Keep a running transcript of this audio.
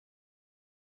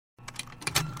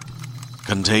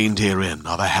Contained herein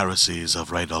are the heresies of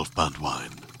Radolf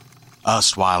Burntwine,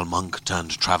 erstwhile monk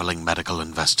turned traveling medical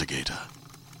investigator.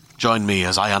 Join me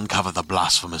as I uncover the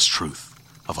blasphemous truth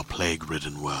of a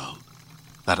plague-ridden world,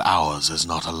 that ours is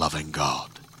not a loving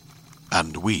God,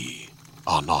 and we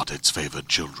are not its favored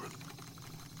children.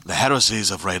 The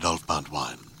heresies of Radolf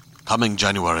Burntwine, coming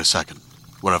January 2nd,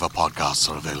 wherever podcasts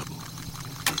are available.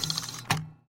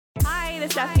 Hi, this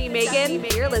is Stephanie Megan.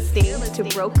 You're listening to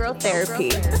Broke Girl Therapy.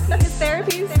 Because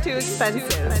therapy is too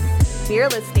expensive. You're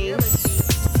listening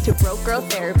to Broke Girl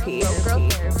Therapy.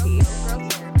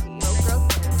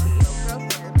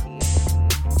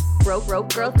 Broke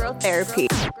Girl Therapy.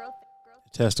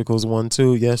 Testicles 1,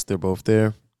 2. Yes, they're both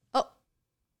there. Oh,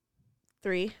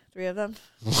 three of them.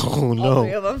 Oh no! All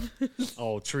three of them.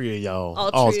 All three of y'all.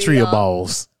 All three of of y'all.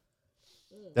 balls.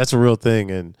 That's a real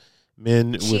thing, and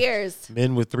men Cheers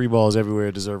with 3 balls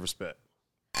everywhere deserve respect.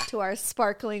 to our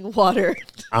sparkling water.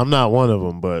 I'm not one of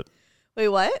them, but Wait,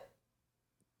 what?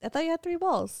 I thought you had 3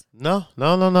 balls. no.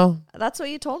 That's what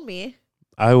you told me.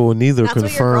 I will neither That's what your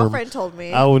confirm. girlfriend told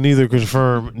me. I will neither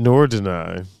confirm nor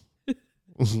deny.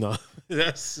 No,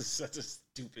 that's just such a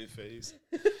stupid face.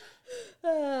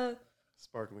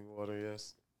 Sparkling water,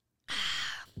 yes.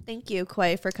 Thank you,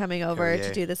 Quay, for coming over yeah.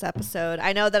 to do this episode.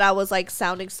 I know that I was like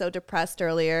sounding so depressed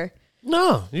earlier.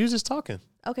 No, you was just talking.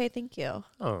 Okay, thank you.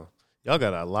 Oh, y'all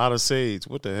got a lot of sage.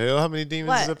 What the hell? How many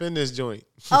demons is up in this joint?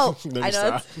 Oh, Let me I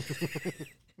know. stop.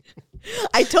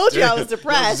 I told you I was Y'all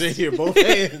depressed. just in here, both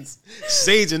hands,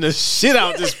 saging the shit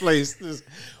out this place.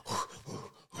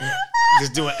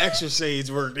 Just doing extra sage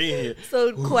work in here.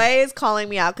 So Quay is calling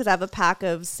me out because I have a pack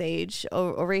of sage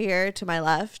over here to my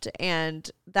left. And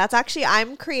that's actually, I've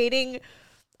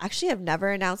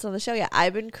never announced on the show yet.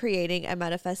 I've been creating a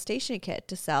manifestation kit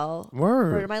to sell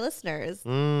for my listeners. So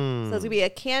it's going to be a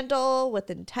candle with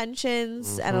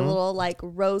intentions and a little like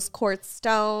rose quartz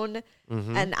stone.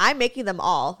 And I'm making them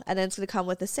all. And then it's going to come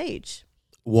with a sage.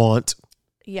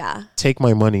 Yeah. Take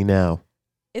my money now.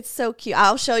 It's so cute.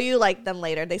 I'll show you like them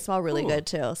later. They smell really good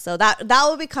too. So that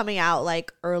will be coming out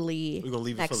like early We're going to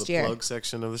leave next it for the year. plug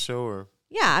section of the show, or?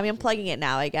 Yeah, I mean, I'm plugging it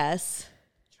now, I guess.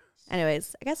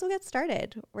 Anyways, I guess we'll get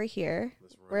started. We're here.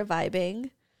 We're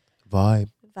vibing. Vibe.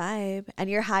 And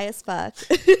you're high as fuck.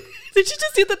 Did you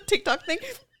just see the TikTok thing?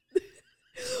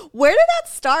 Where did that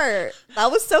start?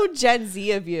 That was so Gen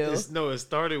Z of you. It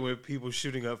started with people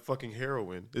shooting up fucking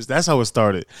heroin. That's how it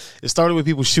started. It started with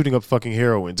people shooting up fucking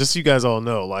heroin. Just so you guys all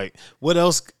know. Like, what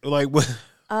else? Like, what?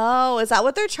 Oh, is that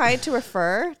what they're trying to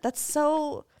refer? That's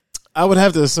so... I would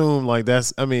have to assume, like,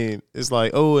 it's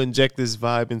like, oh, inject this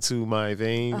vibe into my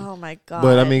vein. Oh, my God.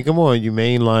 But, I mean, come on. You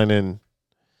mainlining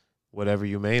whatever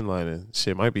you mainlining.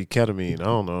 Shit might be ketamine. I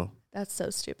don't know. That's so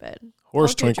stupid.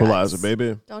 Horse Don't do tranquilizer, drugs.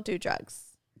 baby. Don't do drugs.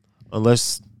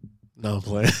 Unless, no, I'm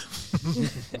playing.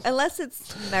 Unless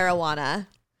it's marijuana.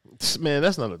 Man,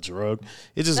 that's not a drug.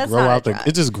 It just That's grow not a out drug.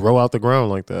 it just grow out the ground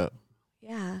like that.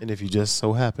 Yeah. And if you just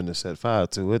so happen to set fire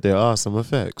to it, there are some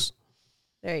effects.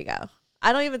 There you go.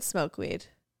 I don't even smoke weed.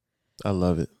 I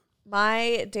love it.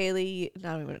 My daily, I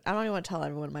don't even want to tell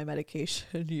everyone my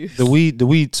medication use. The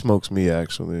weed smokes me,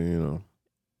 actually, you know.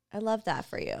 I love that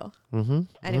for you. Mm-hmm.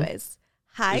 Anyways,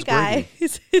 hi It's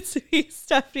guys. It's me,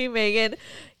 Stephanie Megan,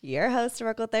 your host of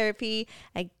Oracle Therapy.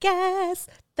 And guess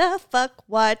the fuck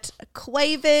what?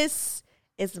 Quavis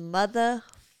is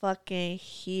motherfucking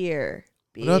here,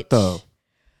 bitch. What up, though?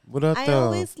 What up, I though?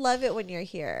 always love it when you're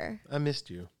here. I missed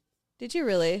you. Did you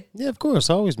really? Yeah, of course.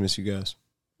 I always miss you guys.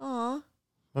 Aw.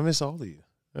 I miss all of you.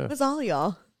 Yeah. It was all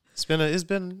y'all. It's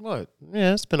been what?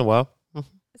 Yeah, it's been a while.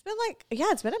 It's been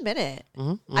it's been a minute.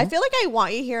 Mm-hmm. I feel like I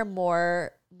want you here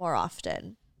more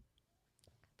often.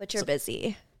 But you're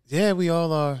busy. Yeah, we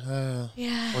all are.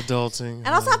 Yeah. Adulting. And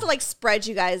I also have to like spread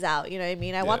you guys out, you know what I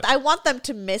mean? I want them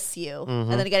to miss you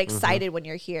and then get excited when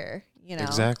you're here, you know.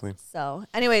 Exactly. So,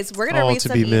 anyways, we're going to All read to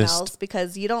some be emails missed.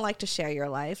 because you don't like to share your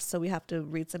life, so we have to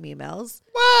read some emails.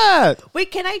 What?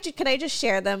 Wait, can I just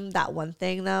share them that one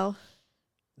thing though?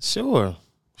 Sure.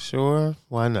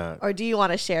 Why not? Or do you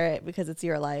want to share it because it's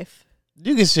your life?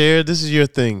 You can share. This is your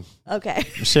thing. Okay.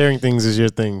 Sharing things is your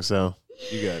thing, so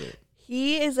you got it.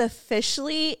 He is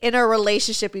officially in a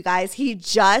relationship, you guys. He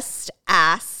just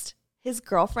asked his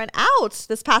girlfriend out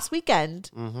this past weekend.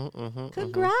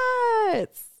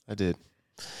 Congrats. I did.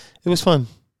 It was fun.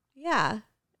 Yeah.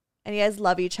 And you guys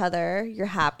love each other. You're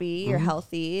happy. You're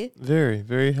healthy. Very,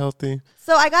 very healthy.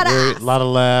 So I got to A ask. lot of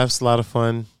laughs, a lot of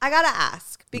fun. I got to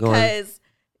ask because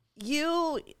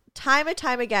you time and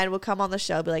time again would come on the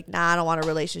show and be like, nah, I don't want a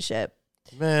relationship.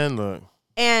 Man, look.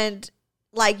 And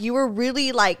like you were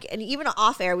really like, and even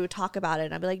off air we would talk about it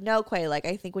and I'd be like, no, Quay, like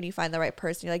I think when you find the right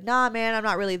person, you're like, nah, man, I'm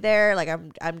not really there. Like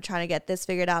I'm trying to get this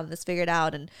figured out and this figured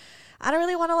out, and I don't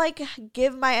really want to like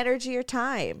give my energy or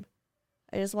time.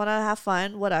 I just want to have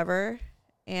fun, whatever.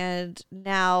 And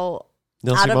now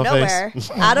out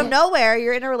of nowhere,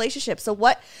 you're in a relationship. So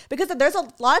what? Because there's a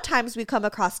lot of times we come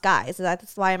across guys, and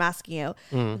that's why I'm asking you,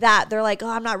 that they're like, oh,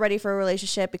 I'm not ready for a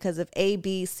relationship because of A,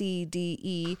 B, C, D,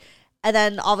 E. And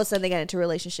then all of a sudden they get into a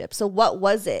relationship. So what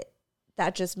was it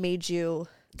that just made you?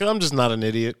 Because I'm just not an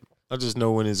idiot. I just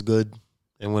know when it's good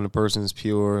and when a person's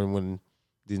pure and when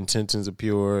the intentions are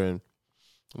pure and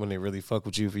when they really fuck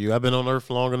with you for you. I've been on earth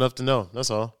long enough to know.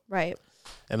 That's all. Right.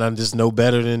 And I'm just no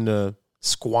better than to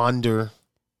squander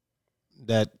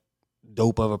that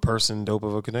dope of a person, dope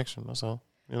of a connection. That's all.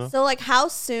 You know? So like how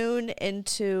soon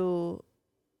into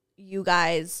you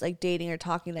guys like dating or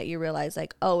talking that you realize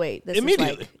like, oh wait, this is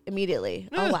like immediately.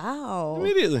 Yeah. Oh wow.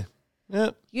 Immediately.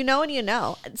 Yeah. You know, and you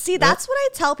know. See, that's what I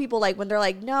tell people like when they're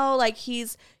like, no, like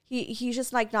he's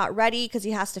just like not ready because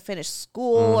he has to finish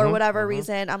school or whatever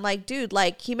reason. I'm like, dude,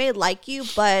 like he may like you,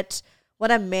 but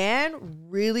when a man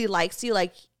really likes you,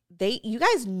 like you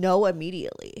guys know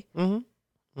immediately.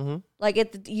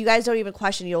 Like you guys don't even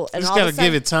question you. You just gotta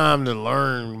give it time to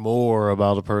learn more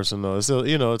about a person, though. So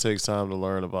it takes time to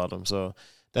learn about them. So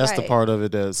that's the part of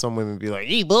it that some women be like,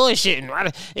 "You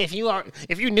bullshitting?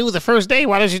 If you knew the first day,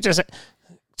 why don't you just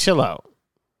chill out?"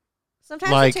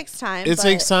 Sometimes like, it takes time. It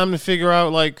takes time to figure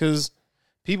out, like, because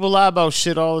people lie about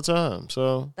shit all the time.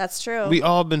 So that's true. We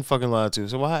all been fucking lied to.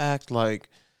 So why act like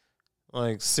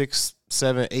 6,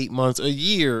 7, 8 months, a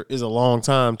year is a long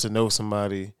time to know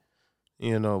somebody.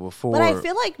 Before. But I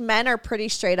feel like men are pretty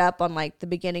straight up on like the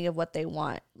beginning of what they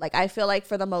want. Like I feel like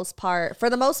for the most part,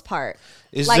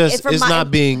 it's like, just it's not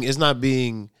being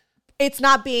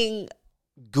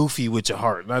goofy with your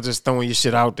heart, not just throwing your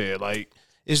shit out there. Like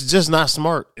it's just not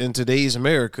smart in today's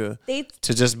America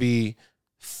to just be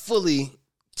fully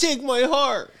take my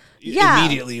heart.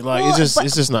 Immediately. Like it's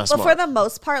just not smart. But for the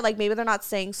most part, like maybe they're not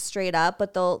saying straight up,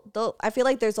 but they'll I feel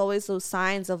like there's always those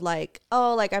signs of like,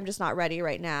 oh, like I'm just not ready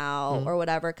right now or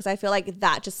whatever. Cause I feel like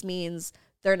that just means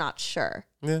they're not sure.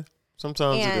 Yeah.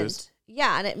 Sometimes it is.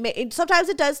 Yeah, and sometimes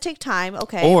it does take time.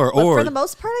 Okay, but for the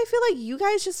most part, I feel like you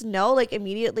guys just know, like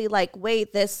immediately, like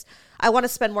wait, I want to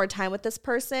spend more time with this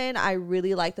person. I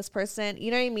really like this person.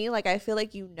 You know what I mean? Like I feel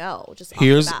like just off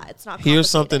the bat. It's not. Here's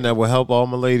something that will help all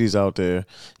my ladies out there.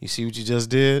 You see what you just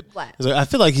did? What? I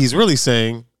feel like he's really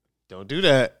saying, "Don't do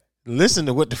that. Listen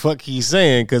to what the fuck he's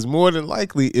saying, because more than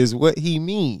likely is what he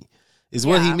mean."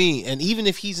 What he mean. And even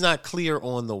if he's not clear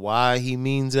on the why he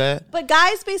means that. But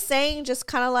guys be saying just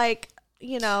kind of like,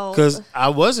 because I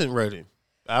wasn't ready.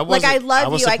 I love you. I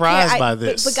was surprised by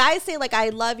this. But guys say like, I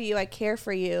love you. I care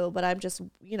for you. But I'm just,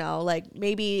 like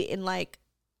maybe in like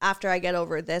after I get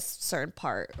over this certain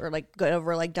part or like get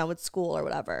over like done with school or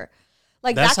whatever.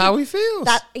 Like that's how he feels.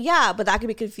 But that could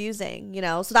be confusing,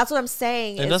 So that's what I'm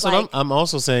saying. And that's what I'm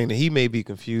also saying, that he may be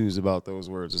confused about those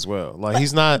words as well. Like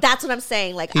he's not. That's what I'm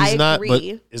saying. Like I agree. But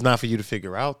it's not for you to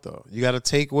figure out though. You got to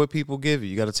take what people give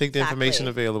you. You got to take the information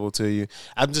available to you.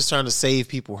 I'm just trying to save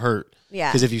people hurt.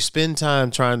 Yeah. Because if you spend time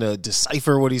trying to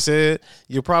decipher what he said,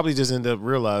 you'll probably just end up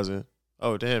realizing,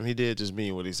 oh damn, he did just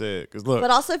mean what he said. Because look. But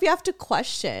also, if you have to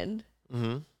question.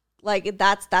 Like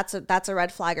that's a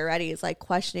red flag already. It's like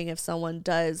questioning if someone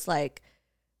does like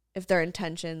if their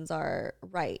intentions are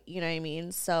right. You know what I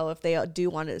mean? So if they do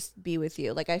want to be with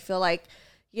you, like I feel like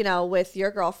with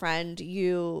your girlfriend,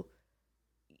 you've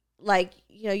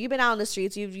been out on the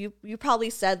streets. You probably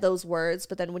said those words,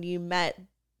 but then when you met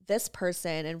this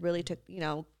person and really took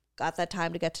got that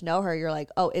time to get to know her, you're like,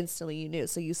 oh, instantly you knew.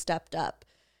 So you stepped up.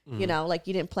 Like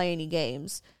you didn't play any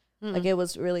games. Like it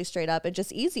was really straight up and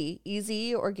just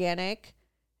easy, organic,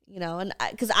 and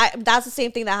because that's the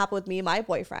same thing that happened with me and my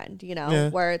boyfriend,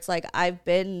 where it's like I've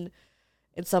been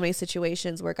in so many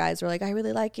situations where guys were like, I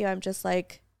really like you. I'm just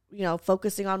like,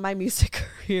 focusing on my music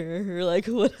career or like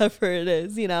whatever it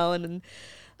is, and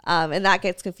that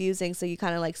gets confusing. So you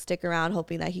kind of like stick around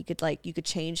hoping that you could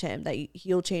change him, that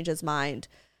he'll change his mind.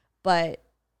 But,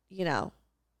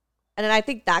 and then I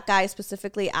think that guy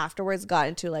specifically afterwards got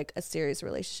into like a serious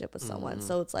relationship with someone.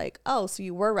 So it's like, oh, so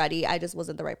you were ready. I just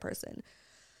wasn't the right person.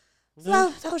 So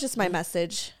that was just my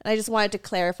message. And I just wanted to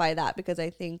clarify that because I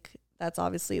think that's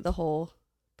obviously the whole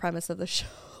premise of the show.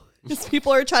 Because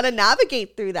people are trying to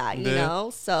navigate through that, you know?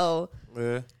 So,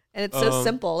 and it's so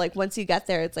simple. Like once you get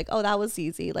there, it's like, oh, that was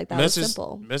easy. Like that was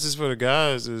simple. Message for the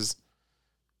guys is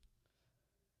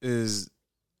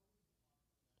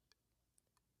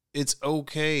it's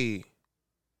okay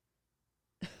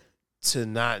to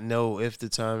not know if the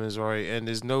time is right. And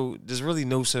there's really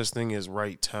no such thing as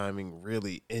right timing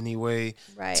really anyway.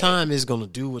 Right. Time is going to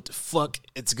do what the fuck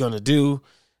it's going to do.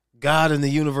 God and the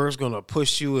universe going to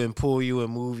push you and pull you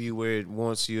and move you where it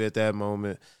wants you at that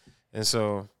moment. And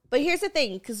so. But here's the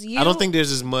thing, because I don't think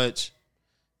there's as much.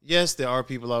 Yes, there are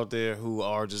people out there who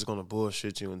are just going to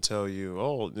bullshit you and tell you,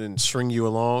 and string you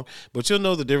along. But you'll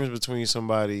know the difference between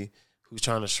somebody who's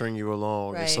trying to string you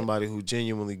along and somebody who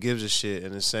genuinely gives a shit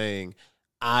and is saying,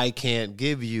 I can't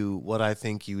give you what I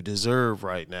think you deserve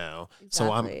right now. Exactly.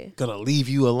 So I'm going to leave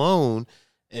you alone.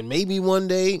 And maybe one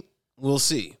day we'll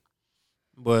see.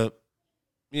 But,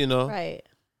 right.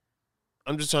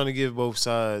 I'm just trying to give both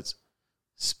sides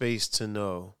space to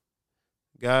know.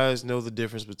 Guys know the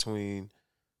difference between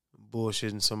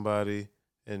bullshitting somebody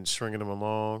and stringing them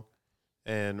along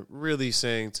and really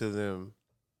saying to them,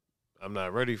 I'm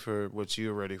not ready for what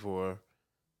you're ready for.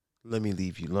 Let me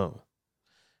leave you alone.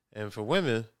 And for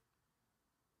women,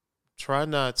 try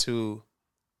not to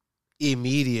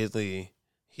immediately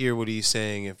hear what he's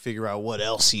saying and figure out what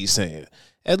else he's saying.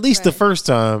 At least the first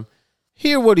time,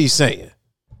 hear what he's saying.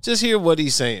 Just hear what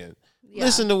he's saying. Yeah.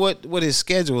 Listen to what his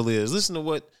schedule is. Listen to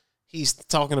what he's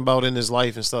talking about in his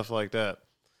life and stuff like that.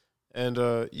 And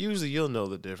usually you'll know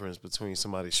the difference between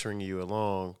somebody stringing you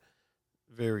along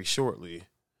very shortly.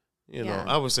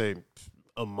 I would say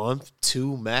a month,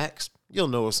 2 max. You'll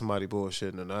know if somebody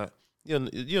bullshitting or not.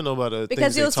 You'll know by the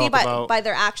because things you'll they see talk by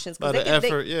their actions. By the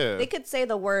effort, they could say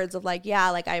the words of like, yeah,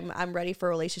 like I'm ready for a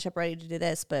relationship, ready to do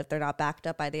this, but if they're not backed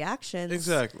up by the actions,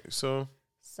 exactly. So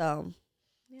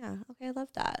yeah, okay, I love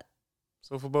that.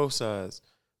 So for both sides,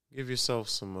 give yourself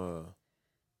some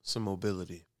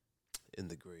mobility in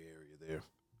the gray area there.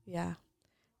 Yeah,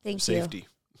 thank you. Safety.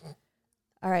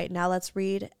 All right, now let's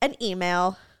read an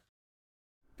email.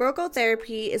 Bro Girl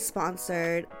Therapy is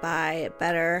sponsored by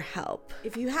BetterHelp.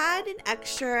 If you had an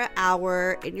extra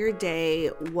hour in your day,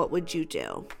 what would you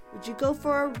do? Would you go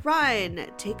for a run,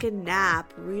 take a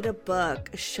nap, read a book,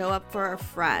 show up for a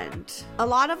friend? A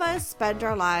lot of us spend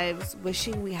our lives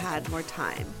wishing we had more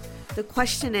time. The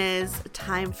question is,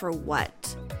 time for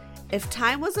what? If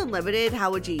time was unlimited, how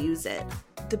would you use it?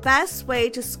 The best way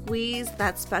to squeeze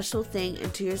that special thing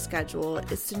into your schedule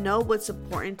is to know what's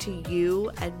important to you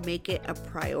and make it a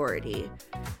priority.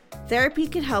 Therapy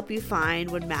can help you find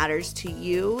what matters to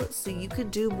you so you can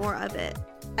do more of it.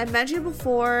 I mentioned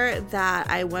before that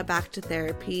I went back to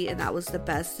therapy and that was the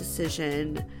best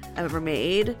decision I've ever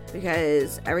made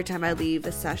because every time I leave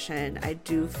a session, I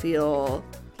do feel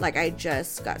like I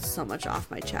just got so much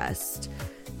off my chest.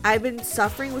 I've been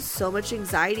suffering with so much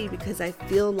anxiety because I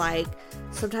feel like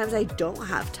sometimes I don't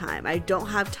have time. I don't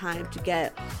have time to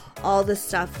get all the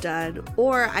stuff done,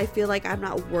 or I feel like I'm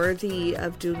not worthy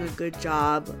of doing a good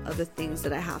job of the things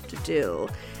that I have to do.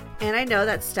 And I know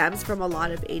that stems from a lot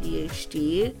of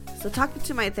ADHD. So talking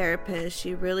to my therapist,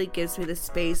 she really gives me the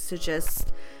space to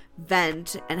just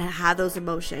vent and have those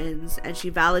emotions. And she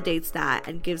validates that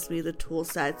and gives me the tool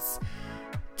sets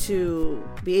to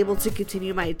be able to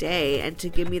continue my day and to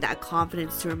give me that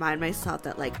confidence to remind myself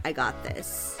that like I got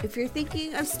this. If you're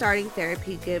thinking of starting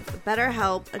therapy, give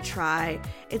BetterHelp a try.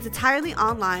 It's entirely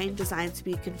online, designed to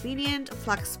be convenient,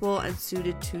 flexible, and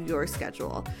suited to your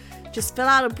schedule. Just fill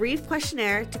out a brief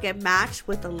questionnaire to get matched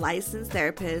with a licensed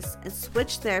therapist and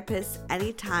switch therapists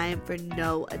anytime for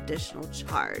no additional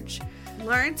charge.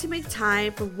 Learn to make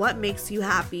time for what makes you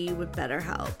happy with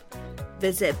BetterHelp.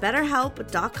 Visit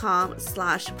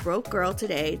betterhelp.com/brokegirl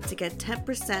today to get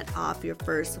 10% off your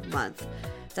first month.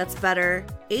 That's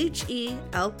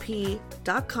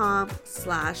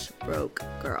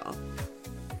betterhelp.com/brokegirl.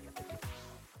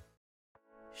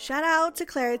 Shout out to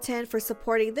Claritin for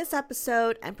supporting this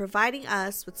episode and providing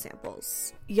us with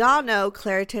samples. Y'all know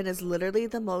Claritin is literally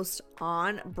the most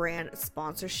on-brand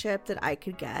sponsorship that I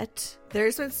could get.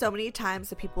 There's been so many times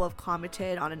that people have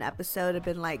commented on an episode and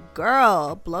been like,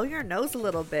 girl, blow your nose a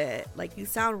little bit. Like, you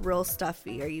sound real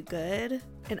stuffy. Are you good?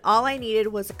 And all I needed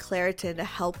was a Claritin to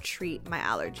help treat my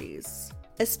allergies.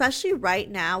 Especially right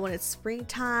now when it's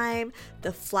springtime,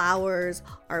 the flowers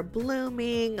are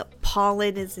blooming,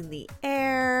 pollen is in the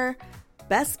air.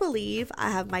 Best believe I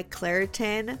have my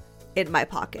Claritin in my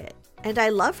pocket. And I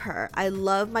love her. I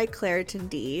love my Claritin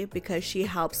D because she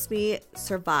helps me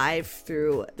survive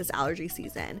through this allergy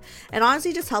season. And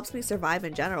honestly just helps me survive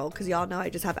in general because y'all know I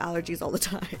just have allergies all the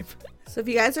time. So if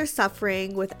you guys are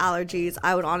suffering with allergies,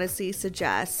 I would honestly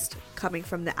suggest, coming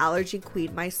from the allergy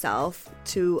queen myself,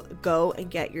 to go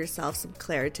and get yourself some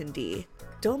Claritin D.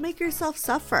 Don't make yourself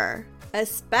suffer,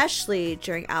 especially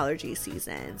during allergy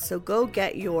season. So go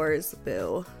get yours,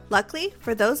 boo. Luckily,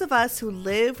 for those of us who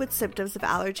live with symptoms of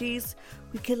allergies,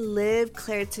 we can live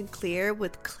Claritin Clear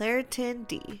with Claritin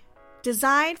D.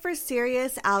 Designed for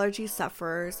serious allergy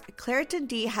sufferers, Claritin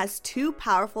D has 2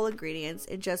 powerful ingredients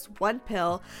in just one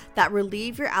pill that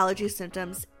relieve your allergy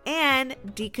symptoms and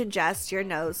decongest your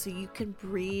nose so you can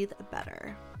breathe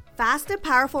better. Fast and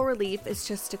powerful relief is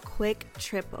just a quick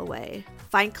trip away.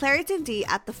 Find Claritin D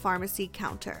at the pharmacy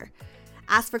counter.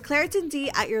 Ask for Claritin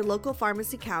D at your local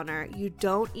pharmacy counter. You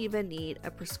don't even need a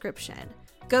prescription.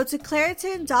 Go to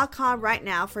Claritin.com right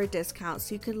now for a discount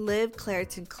so you can live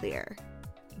Claritin Clear.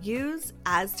 Use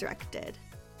as directed.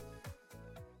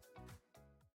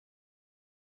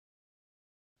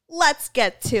 Let's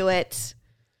get to it.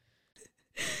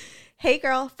 Hey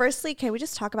girl, firstly, can we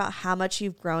just talk about how much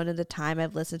you've grown in the time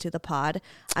I've listened to the pod?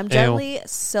 I'm generally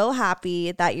so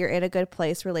happy that you're in a good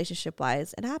place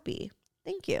relationship-wise and happy.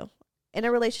 Thank you. In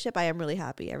a relationship, I am really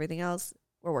happy. Everything else,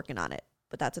 we're working on it.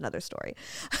 But that's another story.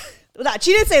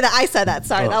 She didn't say that. I said that.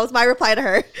 Sorry. That was my reply to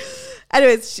her.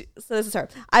 Anyways, so this is her.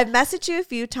 I've messaged you a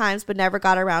few times, but never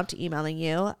got around to emailing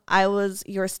you. I was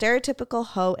your stereotypical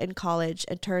hoe in college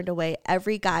and turned away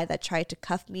every guy that tried to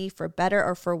cuff me for better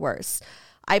or for worse.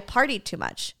 I partied too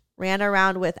much, ran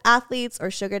around with athletes or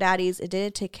sugar daddies, and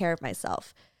didn't take care of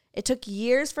myself. It took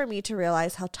years for me to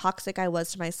realize how toxic I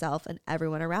was to myself and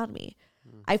everyone around me.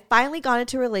 I finally got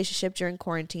into a relationship during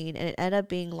quarantine, and it ended up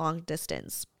being long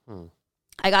distance.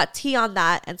 I got tea on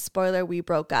that, and spoiler, we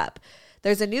broke up.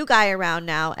 There's a new guy around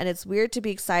now, and it's weird to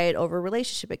be excited over a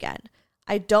relationship again.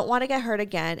 I don't want to get hurt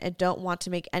again and don't want to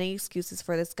make any excuses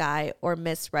for this guy or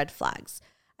miss red flags.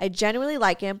 I genuinely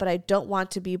like him, but I don't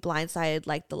want to be blindsided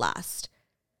like the last.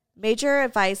 Major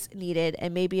advice needed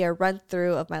and maybe a run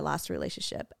through of my last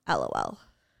relationship. LOL.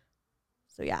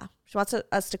 So yeah, she wants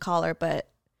us to call her, but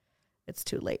it's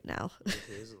too late now. Okay,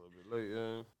 it's a little bit late,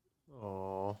 yeah.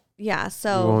 Aw. Yeah,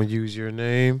 so. You won't use your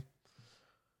name?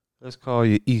 Let's call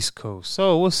you East Coast.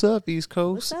 So, what's up, East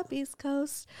Coast? What's up, East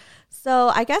Coast? So,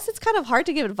 I guess it's kind of hard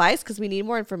to give advice because we need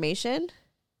more information.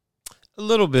 A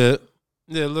little bit.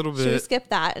 Yeah, a little bit. Should we skip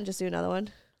that and just do another one?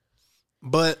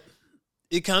 But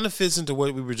it kind of fits into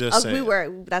what we were just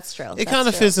saying. That's true. It kind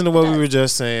of fits into what we were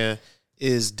just saying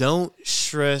is don't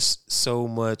stress so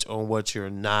much on what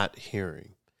you're not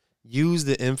hearing. Use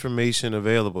the information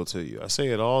available to you. I say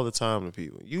it all the time to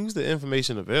people. Use the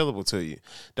information available to you.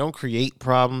 Don't create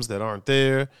problems that aren't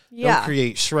there. Yeah. Don't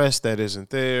create stress that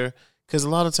isn't there. Because a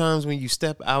lot of times when you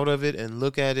step out of it and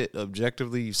look at it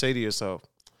objectively, you say to yourself,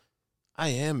 I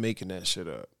am making that shit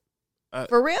up.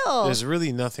 For real. There's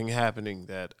really nothing happening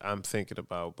that I'm thinking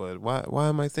about. But why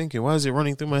am I thinking? Why is it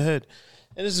running through my head?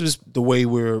 And this is just the way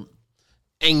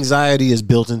anxiety is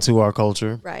built into our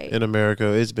culture. Right. In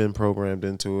America, it's been programmed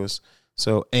into us.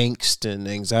 So angst and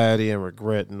anxiety and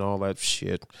regret and all that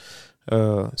shit.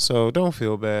 So don't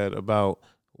feel bad about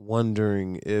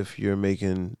wondering if you're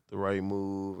making the right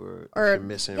move or if you're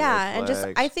missing red flags. And just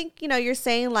I think, you're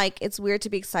saying like it's weird to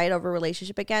be excited over a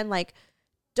relationship again. Like,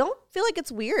 don't feel like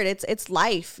it's weird. It's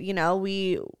life.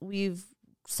 We've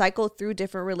cycled through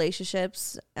different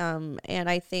relationships. And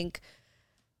I think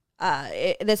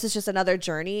this is just another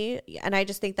journey. And I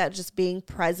just think that just being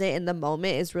present in the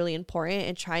moment is really important,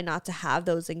 and try not to have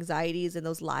those anxieties and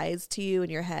those lies to you in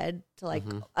your head to like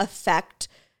affect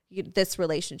this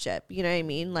relationship. You know what I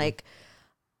mean? Like,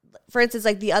 for instance,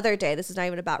 like the other day, this is not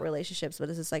even about relationships, but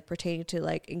this is like pertaining to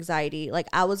like anxiety. Like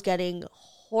I was getting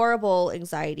horrible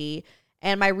anxiety,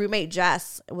 and my roommate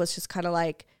Jess was just kind of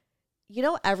like,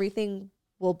 everything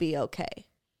will be okay.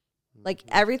 Like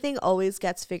everything always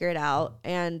gets figured out.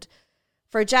 And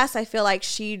for Jess, I feel like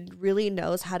she really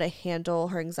knows how to handle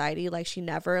her anxiety. Like she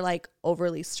never like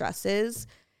overly stresses,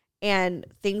 and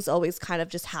things always kind of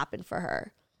just happen for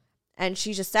her. And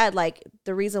she just said like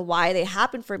the reason why they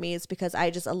happen for me is because I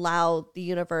just allow the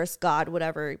universe, God,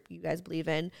 whatever you guys believe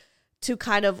in, to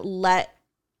kind of let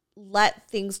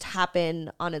things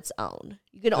happen on its own.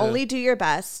 You can only do your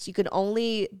best. You can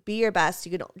only be your best.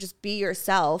 You can just be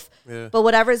yourself. Yeah. But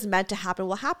whatever is meant to happen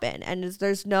will happen. And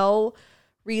there's no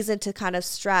reason to kind of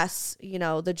stress,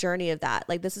 the journey of that.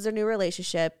 Like this is a new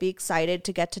relationship. Be excited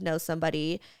to get to know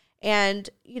somebody. And,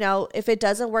 if it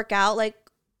doesn't work out, like,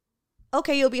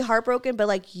 okay, you'll be heartbroken, but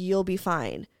like you'll be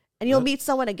fine. And you'll meet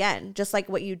someone again, just like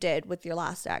what you did with your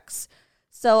last ex.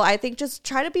 So I think just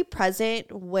try to be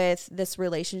present with this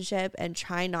relationship and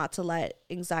try not to let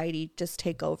anxiety just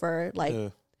take over. Like,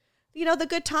 the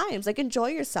good times, like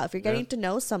enjoy yourself. You're getting to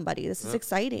know somebody. This is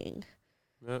exciting.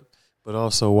 Yep. But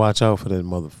also watch out for that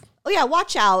mother. Oh yeah.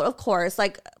 Watch out. Of course.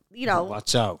 Like,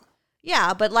 watch out.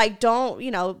 Yeah. But like, don't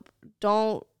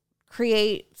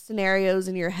create scenarios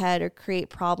in your head or create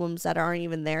problems that aren't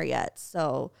even there yet.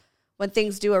 So when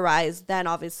things do arise, then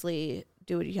obviously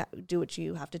do what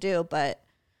you have to do. But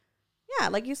yeah,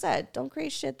 like you said, don't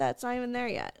create shit that's not even there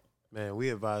yet. Man, we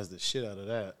advised the shit out of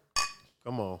that.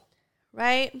 Come on.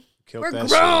 Right? Killed We're that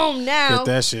grown shit. now. Get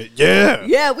that shit. Yeah.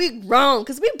 Yeah, we grown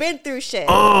because we've been through shit.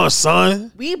 Oh,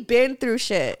 son. We've been through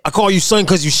shit. I call you son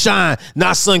because you shine,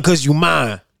 not son because you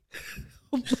mine.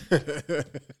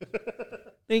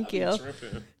 Thank you.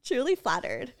 Truly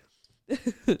flattered.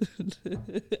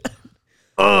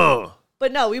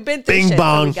 But no, we've been through Bing shit,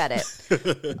 bong. so we get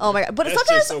it. Oh my god! But That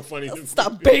sometimes shit's so funny.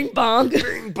 stop. Bing bong.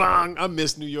 Bing bong. I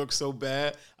miss New York so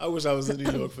bad. I wish I was in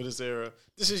New York for this era.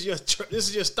 This is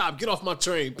your stop. Get off my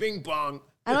train. Bing bong.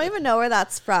 I don't even know where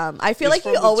that's from. I feel It's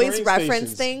like you from the always train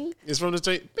reference stations. things. It's from the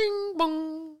train. Bing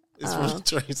bong. It's from the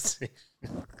train station.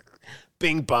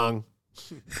 Bing bong.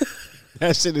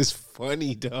 That shit is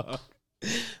funny, dog.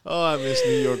 Oh, I miss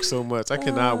New York so much. I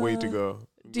cannot wait to go.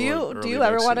 Do you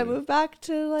ever want to move back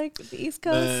to like the East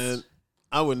Coast? Man,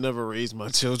 I would never raise my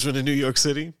children in New York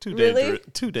City. Too Really? dangerous.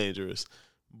 Too dangerous.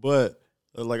 But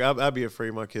like, I'd be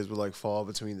afraid my kids would like fall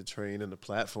between the train and the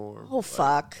platform. Oh,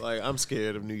 fuck. Like I'm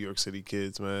scared of New York City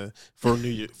kids, man. For New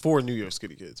York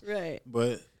City kids. Right.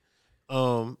 But,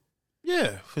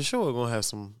 yeah, for sure, we're gonna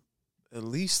have at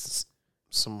least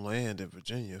some land in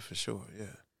Virginia for sure.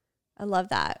 Yeah. I love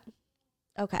that.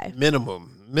 Okay.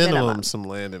 Minimum some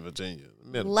land in Virginia.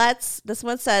 Minimum. This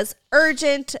one says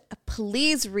urgent,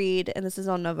 please read, and this is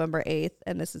on November 8th,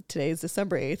 and today is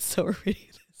December 8th, so we're reading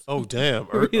this. Oh damn!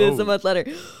 We're reading this a month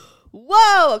later.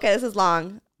 Whoa! Okay, this is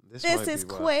long. This is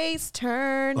Quay's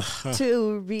turn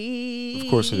to read.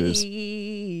 Of course it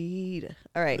is.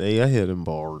 All right. Hey, I hear them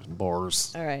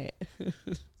bars. All right.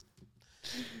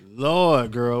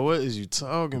 Lord, girl, what is you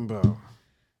talking about?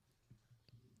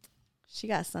 She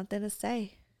got something to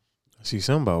say. See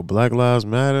something about Black Lives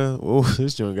Matter. Oh,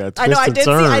 this joint got twists I know. and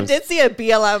turns. I did see a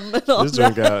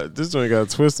BLM. This joint got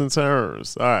twists and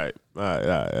turns. All right.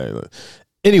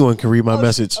 Anyone can read my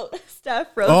message. Steph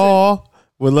Rosen. Oh,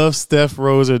 we love Steph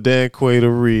Rose or Danquai to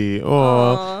read.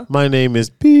 Oh, my name is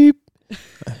Beep.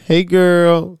 Hey,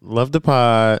 girl. Love the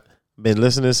pod. Been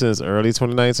listening since early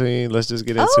 2019. Let's just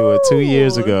get into it. 2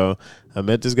 years ago, I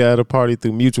met this guy at a party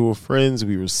through mutual friends.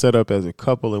 We were set up as a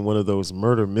couple in one of those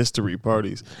murder mystery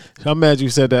parties. I'm mad you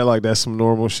said that like that's some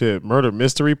normal shit. Murder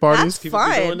mystery parties? That's People fun.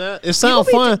 be doing that? It sounds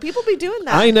fun. People be doing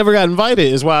that. I ain't never got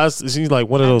invited. Is why she's like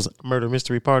one of those murder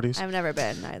mystery parties. I've never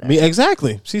been either. Me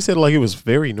exactly. She said like it was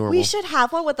very normal. We should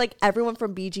have one with like everyone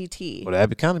from BGT. Well,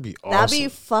 that'd kind of be awesome. That'd be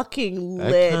fucking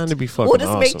lit. That'd kind of be fucking We'll just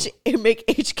awesome. make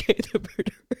HK the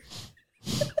murderer.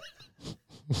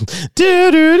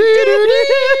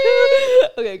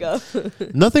 Okay, go.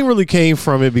 Nothing really came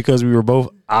from it because we were both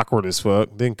awkward as fuck.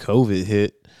 Then COVID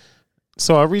hit.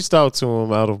 So I reached out to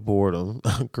him out of boredom.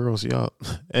 Girls, y'all.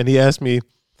 And he asked me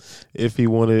if he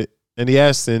wanted, and he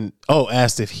asked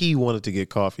if he wanted to get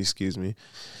coffee, excuse me.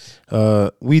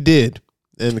 We did.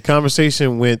 And the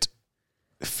conversation went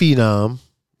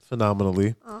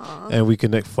phenomenally. Aww. And we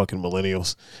connect fucking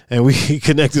millennials. And we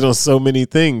connected on so many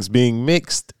things, being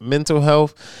mixed, mental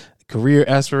health, career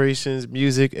aspirations,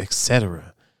 music,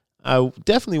 etc. I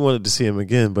definitely wanted to see him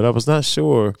again, but I was not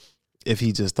sure if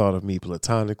he just thought of me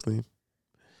platonically.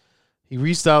 He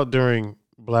reached out during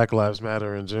Black Lives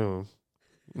Matter in June,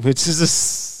 which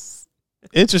is an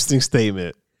interesting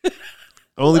statement.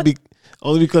 Only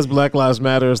because Black Lives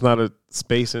Matter is not a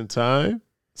space and time.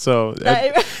 So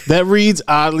that reads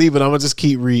oddly, but I'm gonna just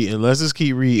keep reading. Let's just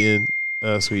keep reading,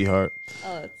 sweetheart.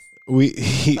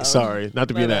 Sorry, not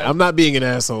to be I'm not being an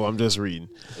asshole. I'm just reading.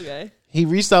 Okay. He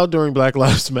reached out during Black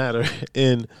Lives Matter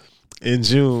in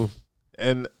June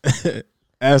and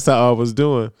asked how I was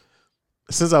doing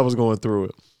since I was going through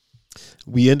it.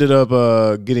 We ended up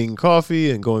getting coffee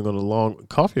and going on a long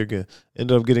coffee again.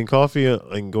 Ended up getting coffee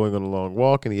and going on a long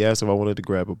walk, and he asked if I wanted to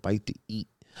grab a bite to eat.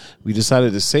 We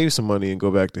decided to save some money and go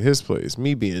back to his place.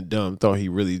 Me being dumb, thought he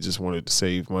really just wanted to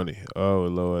save money. Oh,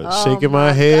 Lord. Shaking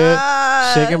my head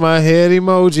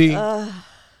emoji.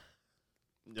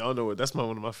 Y'all know what? That's one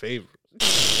of my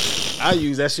favorites. I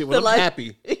use that shit when I'm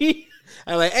happy.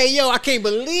 I'm like, hey, yo, I can't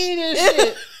believe this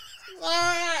shit.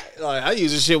 Like, I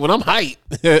use this shit when I'm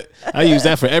hyped. I use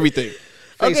that for everything.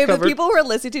 Okay, but people who are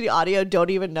listening to the audio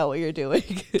don't even know what you're doing.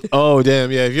 Oh,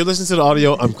 damn. Yeah, if you're listening to the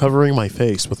audio, I'm covering my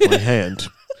face with my hand.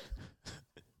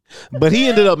 But he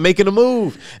ended up making a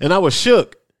move, and I was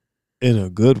shook in a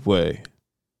good way.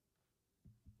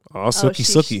 Oh,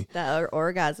 sookie. That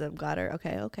orgasm got her.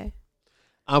 Okay.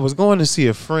 I was going to see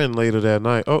a friend later that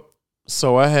night. Oh,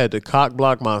 so I had to cock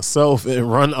block myself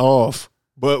and run off.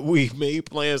 But we made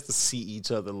plans to see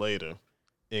each other later.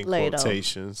 In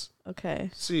quotations. Okay.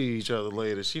 See each other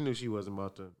later. She knew she wasn't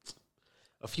about to.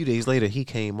 A few days later, he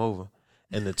came over.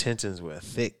 and the tensions were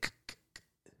thick.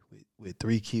 With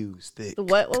 3 Qs, thick.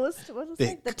 What was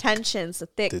thick. The tensions,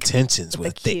 thick. The tensions were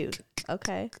the thick. Q.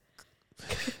 Okay.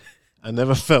 I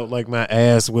never felt like my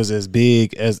ass was as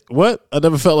big as what? I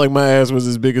never felt like my ass was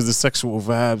as big as the sexual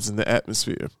vibes in the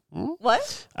atmosphere.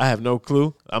 What? I have no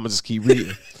clue. I'm gonna just keep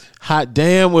reading. Hot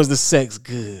damn was the sex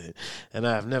good, and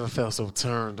I have never felt so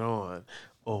turned on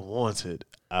or wanted.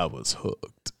 I was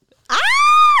hooked.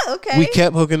 Okay. We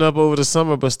kept hooking up over the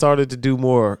summer, but started to do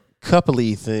more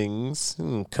coupley things.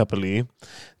 Coupley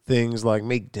things like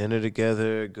make dinner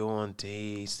together, go on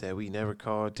dates that we never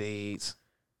called dates.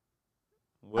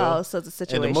 Well, so it's a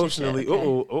situation. And emotionally,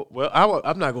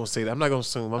 I'm not going to say that. I'm not going to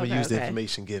assume. I'm going to use the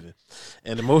information given.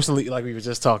 And emotionally, like we were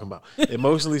just talking about,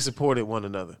 emotionally supported one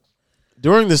another.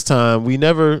 During this time, we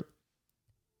never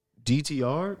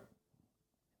DTR'd.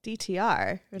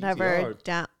 DTR. Never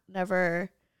down.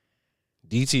 Never.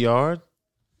 DTR'd.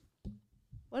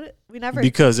 What? We never.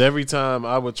 Because every time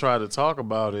I would try to talk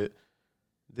about it,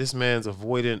 this man's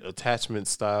avoidant attachment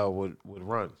style would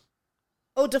run.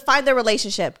 Oh, define their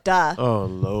relationship. Duh. Oh,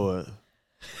 Lord.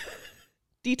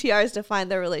 DTRs define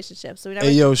their relationship. So we never.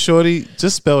 Hey, yo, shorty,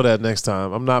 just spell that next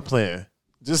time. I'm not playing.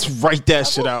 Just write that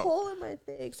shit out. There's a hole in my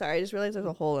thing. Sorry, I just realized there's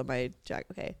a hole in my jacket.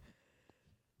 Okay.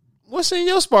 What's in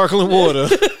your sparkling water?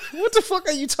 What the fuck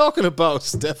are you talking about,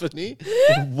 Stephanie?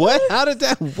 What? How did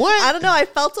that? What? I don't know. I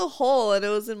felt a hole and it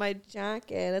was in my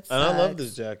jacket. And I love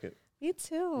this jacket. Me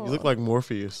too. You look like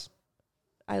Morpheus.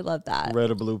 I love that.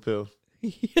 Red or blue pill.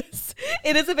 Yes.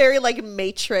 It is a very like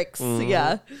Matrix. Mm-hmm.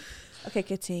 Yeah. Okay,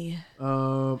 continue.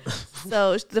 So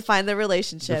define the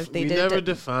relationship. We never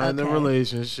defined the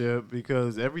relationship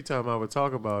because every time I would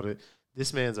talk about it,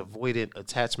 this man's avoidant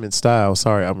attachment style.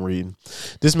 Sorry, I'm reading.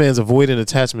 This man's avoidant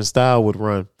attachment style would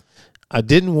run. I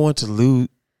didn't want to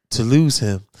lose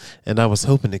him, and I was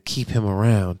hoping to keep him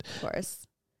around. Of course.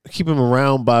 Keep him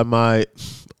around by my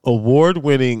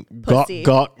award-winning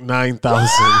Gawk 9000.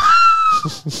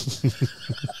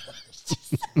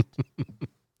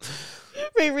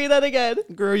 Wait, read that again.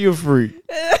 Girl, you're free.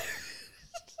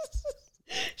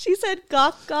 She said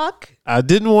gawk. I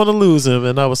didn't want to lose him,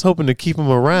 and I was hoping to keep him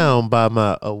around by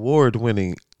my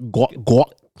award-winning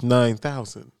Gawk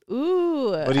 9000.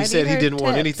 Ooh. But he said he didn't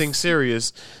want anything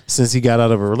serious since he got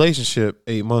out of a relationship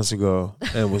 8 months ago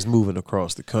and was moving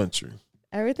across the country.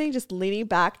 Everything just leaning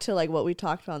back to like what we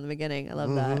talked about in the beginning. I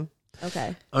love that.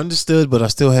 Okay. Understood, but I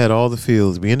still had all the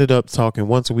feels. We ended up talking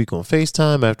once a week on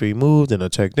FaceTime after he moved, and I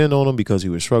checked in on him because he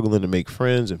was struggling to make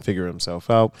friends and figure himself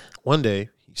out. One day,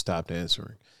 he stopped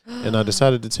answering, and I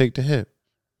decided to take the hint.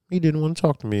 He didn't want to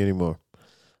talk to me anymore.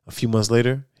 A few months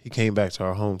later, he came back to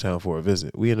our hometown for a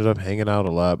visit. We ended up hanging out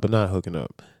a lot, but not hooking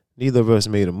up. Neither of us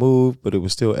made a move, but it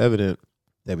was still evident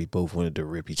that we both wanted to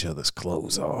rip each other's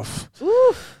clothes off.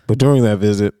 Ooh. But during that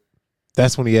visit,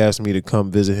 that's when he asked me to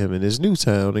come visit him in his new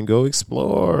town and go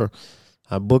explore.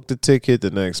 I booked a ticket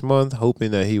the next month,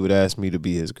 hoping that he would ask me to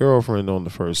be his girlfriend on the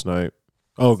first night.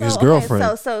 Oh, his girlfriend.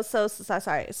 Okay, so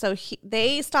sorry. So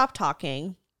they stopped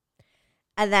talking,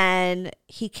 and then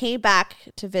he came back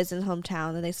to visit his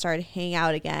hometown, and they started hanging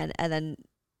out again, and then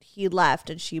he left,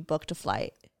 and she booked a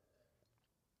flight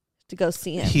to go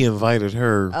see him. He invited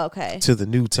her to the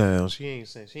new town. She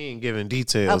ain't giving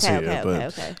details here,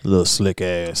 but a little slick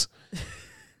ass.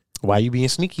 Why you being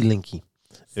sneaky linky?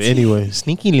 Anyway,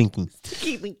 sneaky linky.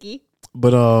 Sneaky linky.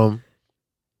 But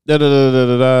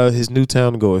his new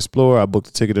town to go explore. I booked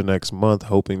a ticket the next month,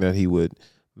 hoping that he would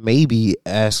maybe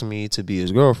ask me to be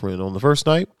his girlfriend. On the first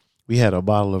night, we had a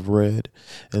bottle of red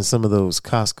and some of those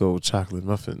Costco chocolate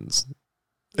muffins.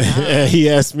 Yeah. He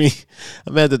asked me,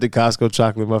 I'm mad that the Costco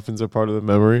chocolate muffins are part of the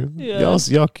memory. Yeah.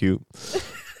 Y'all cute.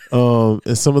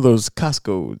 And some of those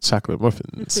Costco chocolate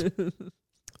muffins.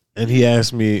 And he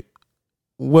asked me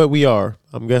what we are.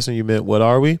 I'm guessing you meant what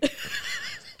are we?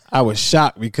 I was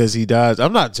shocked because he dodged.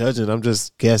 I'm not judging. I'm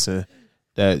just guessing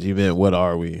that you meant what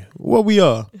are we? What we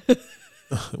are.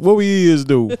 What we is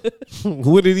do?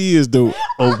 What did he is do?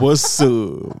 Oh, what's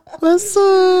up? What's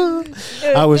up?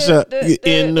 I was shocked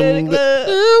in them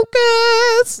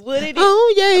guys. What it is?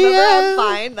 Oh yeah, remember I'm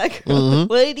fine. Like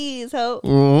what it is? Ho?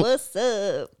 What's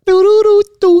up?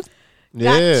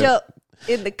 Yeah. Gotcha.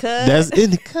 In the cut. That's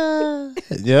in the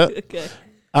cut. Yep. Okay.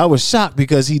 I was shocked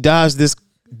because he dodged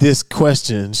this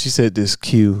question. She said this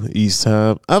cue each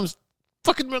time. I'm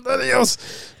fucking millennials.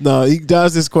 No, he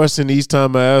dodged this question each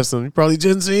time I asked him. He probably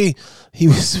Gen Z. He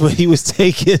was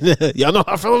taking. Y'all know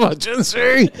how I feel about Gen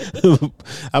Z.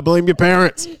 I blame your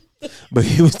parents, but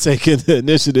he was taking the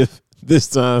initiative this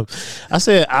time. I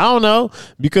said I don't know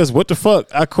because what the fuck?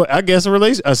 I guess a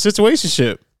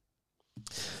situationship.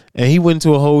 And he went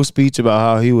into a whole speech about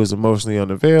how he was emotionally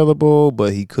unavailable,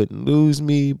 but he couldn't lose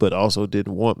me, but also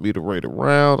didn't want me to wait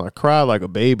around. I cried like a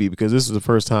baby because this is the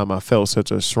first time I felt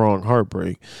such a strong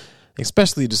heartbreak,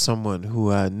 especially to someone who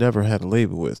I never had a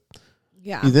label with.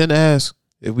 Yeah. He then asked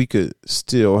if we could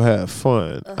still have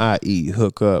fun, i.e.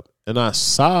 hook up. And I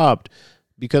sobbed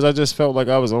because I just felt like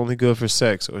I was only good for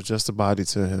sex or just a body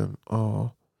to him.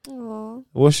 Oh. Aww.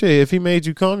 Well, shit, if he made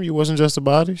you come, you wasn't just a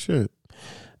body? Shit.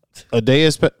 A day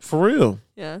is for real.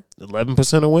 Yeah.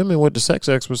 11% of women, what the sex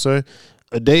experts say.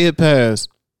 A day had passed,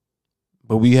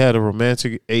 but we had a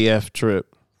romantic AF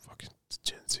trip. Fucking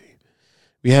Gen Z.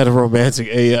 We had a romantic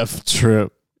AF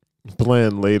trip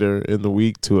planned later in the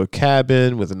week to a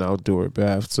cabin with an outdoor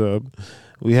bathtub.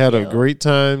 We had a great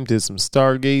time, did some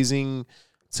stargazing,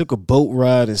 took a boat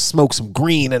ride, and smoked some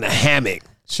green in a hammock.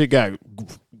 Shit got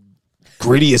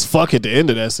gritty as fuck at the end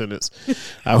of that sentence.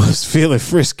 I was feeling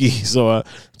frisky, so I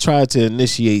tried to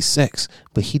initiate sex,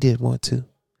 but he didn't want to.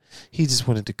 He just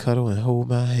wanted to cuddle and hold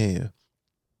my hand.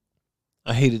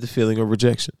 I hated the feeling of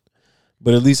rejection,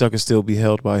 but at least I could still be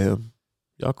held by him.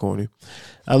 Y'all corny.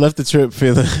 I left the trip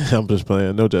feeling, I'm just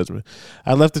playing, no judgment.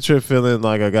 I left the trip feeling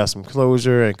like I got some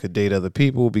closure and could date other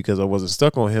people because I wasn't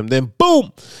stuck on him. Then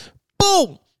boom,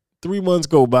 3 months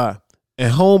go by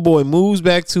and homeboy moves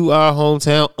back to our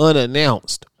hometown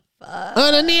unannounced.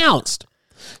 Unannounced.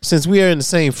 Since we are in the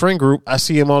same friend group, I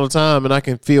see him all the time and I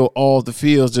can feel all the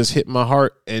feels just hit my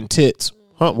heart and tits.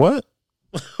 Huh, what?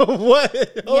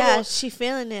 What? Yeah, she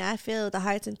feeling it. I feel the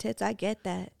hearts and tits. I get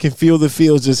that. Can feel the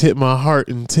feels just hit my heart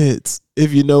and tits.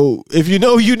 If you know, you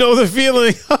know the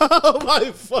feeling. Oh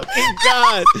my fucking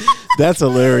God. That's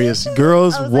hilarious.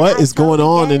 Girls, what is going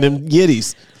on in them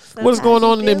yitties? What is going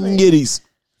on in them yitties?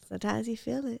 Sometimes you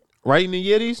feel it. Right in the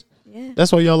yitties? Yeah.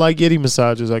 That's why y'all like yitty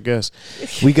massages, I guess.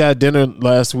 We got dinner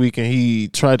last week and he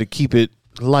tried to keep it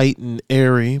light and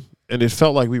airy. And it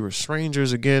felt like we were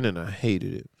strangers again and I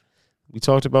hated it. We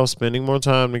talked about spending more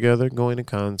time together, going to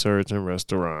concerts and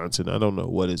restaurants, and I don't know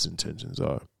what his intentions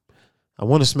are. I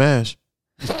want to smash.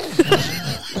 The way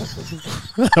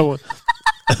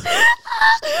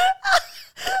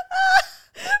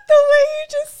you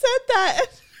just said that.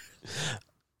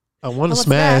 I want to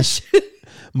smash.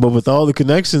 But with all the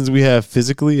connections we have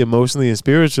physically, emotionally, and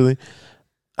spiritually,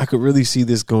 I could really see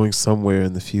this going somewhere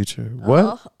in the future.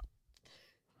 What?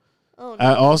 Oh, no.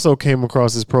 I also came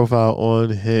across his profile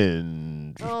on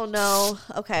Hinge. Oh, no.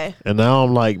 Okay. And now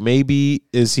I'm like, maybe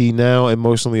is he now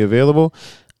emotionally available?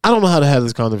 I don't know how to have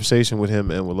this conversation with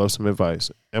him and would love some advice.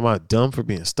 Am I dumb for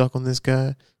being stuck on this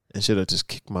guy? And should I just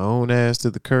kick my own ass to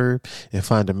the curb and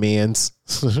find a man's?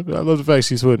 I love the fact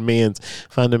she's put man's.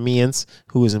 Find a man's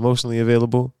who is emotionally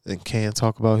available and can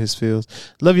talk about his feels.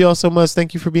 Love you all so much.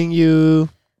 Thank you for being you.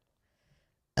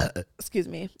 Excuse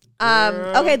me.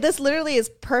 Okay, this literally is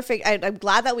perfect. I'm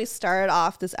glad that we started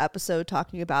off this episode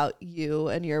talking about you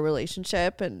and your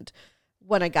relationship and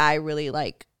when a guy really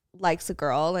likes a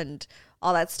girl and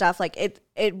all that stuff. Like it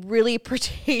really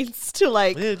pertains to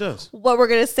like it does. What we're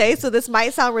gonna say. So this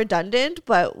might sound redundant,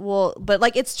 but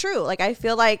like it's true. Like I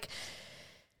feel like,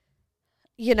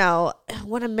 you know,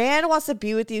 when a man wants to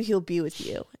be with you, he'll be with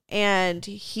you, and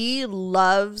he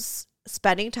loves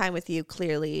spending time with you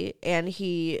clearly, and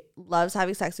he loves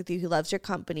having sex with you. He loves your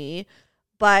company,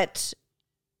 but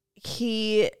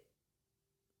he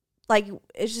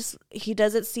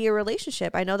doesn't see a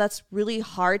relationship. I know that's really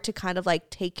hard to kind of like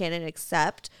take in and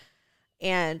accept.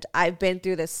 And I've been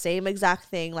through the same exact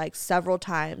thing like several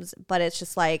times, but it's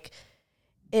just like,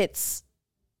 it's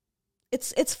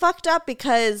fucked up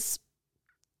because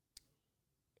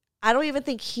I don't even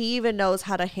think he even knows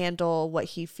how to handle what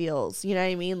he feels. You know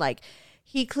what I mean? Like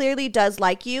he clearly does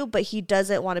like you, but he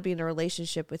doesn't want to be in a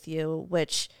relationship with you,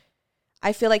 which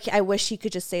I feel like I wish he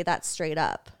could just say that straight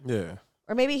up. Yeah.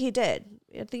 Or maybe he did.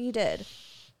 I think he did.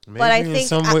 Maybe but I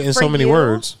think in so many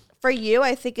words. For you,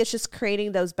 I think it's just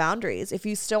creating those boundaries. If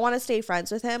you still want to stay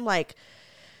friends with him, like,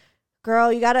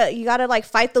 girl, you gotta like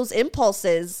fight those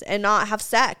impulses and not have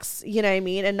sex, you know what I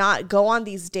mean? And not go on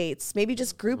these dates, maybe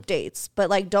just group dates, but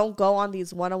like don't go on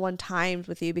these one-on-one times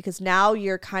with you because now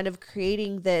you're kind of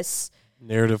creating this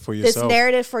narrative for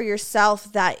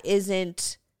yourself that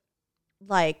isn't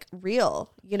like real,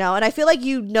 you know? And I feel like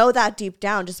you know that deep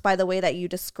down just by the way that you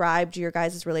described your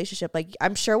guys' relationship. Like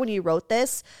I'm sure when you wrote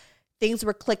this, things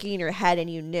were clicking in your head and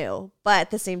you knew, but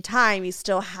at the same time, you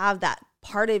still have that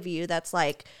part of you that's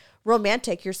like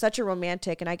romantic. You're such a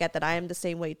romantic, and I get that I am the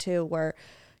same way too, where,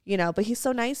 you know, but he's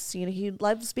so nice, you know, he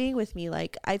loves being with me.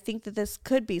 Like, I think that this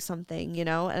could be something, you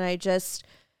know, and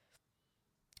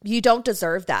you don't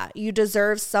deserve that. You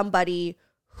deserve somebody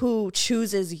who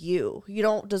chooses you. You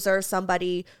don't deserve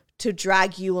somebody to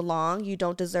drag you along. You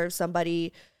don't deserve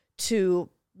somebody to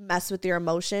mess with your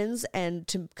emotions and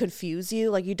to confuse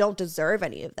you. Like, you don't deserve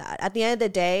any of that. At the end of the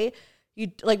day,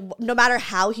 you like, no matter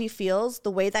how he feels,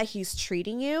 the way that he's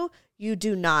treating you, you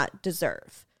do not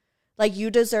deserve. Like, you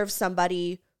deserve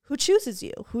somebody who chooses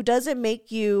you, who doesn't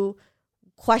make you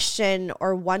question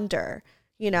or wonder,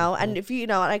 you know? And if you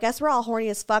know, I guess we're all horny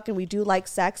as fuck and we do like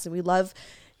sex and we love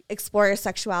exploring our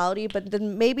sexuality, but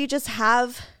then maybe just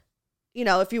have, you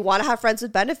know, if you want to have friends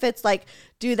with benefits, like,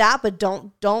 do that, but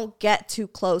don't get too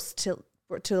close to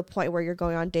the point where you're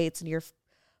going on dates and you're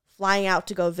flying out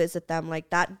to go visit them. Like,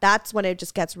 that's when it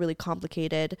just gets really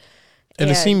complicated. And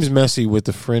it seems messy with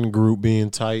the friend group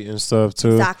being tight and stuff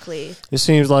too. Exactly. It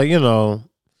seems like, you know,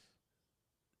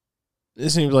 it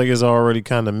seems like it's already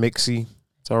kind of mixy.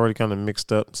 It's already kind of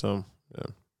mixed up. So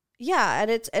yeah,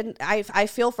 and I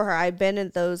feel for her. I've been in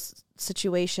those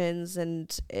situations,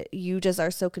 and you just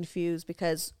are so confused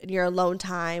because in your alone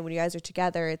time when you guys are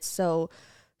together, it's so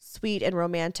sweet and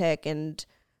romantic, and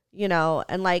you know,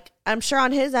 and like, I'm sure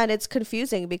on his end it's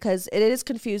confusing because it is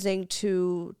confusing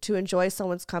to enjoy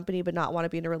someone's company but not want to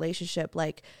be in a relationship.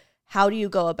 Like, how do you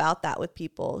go about that with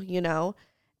people, you know?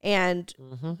 And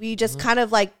we just kind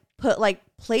of like put like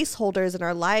placeholders in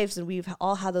our lives, and we've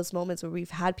all had those moments where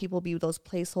we've had people be those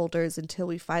placeholders until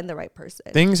we find the right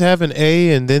person. Things have an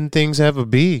A and then things have a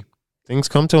B. Things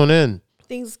come to an end.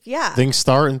 Things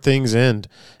start and things end.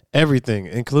 Everything,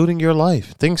 including your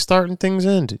life. Things start and things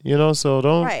end. You know, so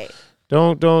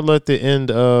don't let the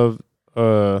end of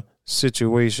a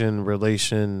situation,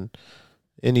 relation,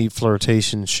 any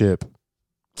flirtationship,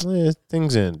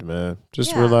 things end, man.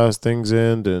 Just realize things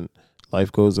end and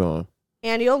life goes on.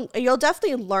 And you'll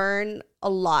definitely learn a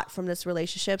lot from this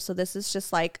relationship. So this is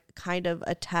just like kind of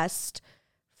a test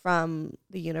from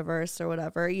the universe or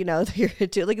whatever, you know, that you're gonna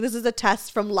do. Like, this is a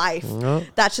test from life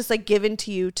that's just like given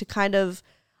to you to kind of,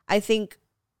 I think,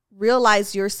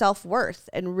 realize your self-worth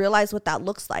and realize what that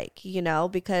looks like, you know,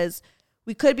 because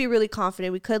we could be really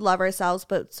confident, we could love ourselves,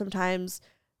 but sometimes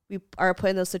we are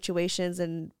put in those situations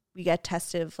and we get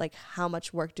tested of like, how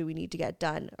much work do we need to get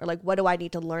done? Or like, what do I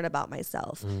need to learn about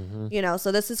myself? You know,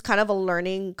 so this is kind of a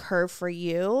learning curve for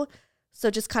you. So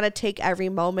just kind of take every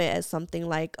moment as something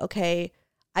like, okay,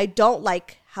 I don't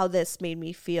like how this made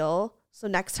me feel. So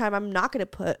next time I'm not going to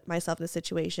put myself in a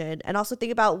situation. And also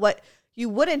think about what you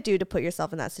wouldn't do to put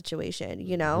yourself in that situation,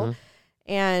 you know?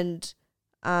 And,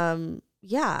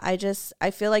 yeah,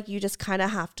 I feel like you just kind of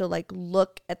have to like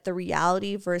look at the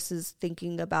reality versus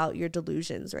thinking about your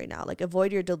delusions right now. Like,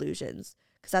 avoid your delusions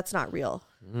because that's not real.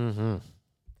 So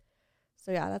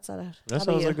yeah, that sounds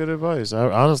like good advice.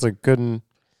 I honestly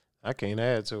I can't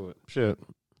add to it. Shit.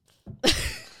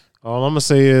 All I'm gonna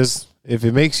say is, if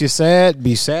it makes you sad,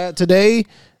 be sad today,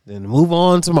 then move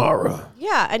on tomorrow.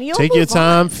 Yeah, and you'll take your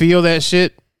time, feel that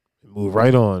shit. Move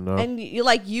right on. No? And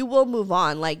you will move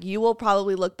on. Like, you will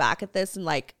probably look back at this in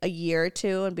like a year or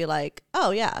two and be like,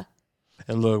 oh yeah.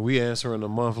 And look, we answering a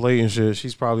month late and shit.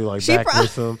 She's probably like back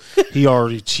with him. He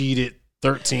already cheated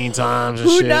 13 times and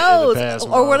shit. Who knows? In the past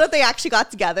or what if they actually got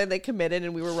together and they committed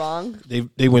and we were wrong?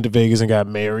 They went to Vegas and got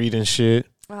married and shit.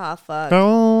 Ah, fuck.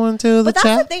 Going to the But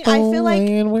that's the thing. I feel like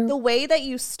the way that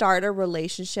you start a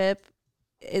relationship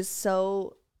is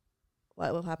so...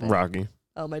 What happened? Rocky.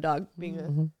 Oh, my dog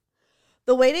being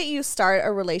The way that you start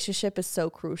a relationship is so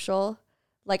crucial.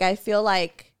 Like, I feel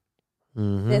like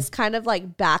this kind of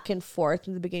like back and forth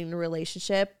in the beginning of a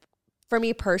relationship, for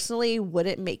me personally,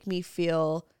 wouldn't make me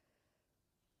feel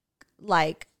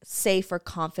like safe or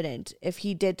confident if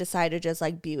he did decide to just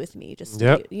like be with me. Just, you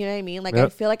know what I mean? Like, I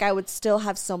feel like I would still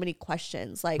have so many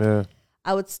questions. Like,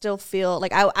 I would still feel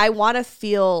like I want to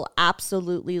feel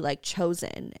absolutely like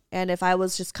chosen. And if I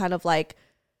was just kind of like,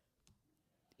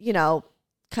 you know,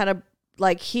 kind of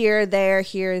like here, there,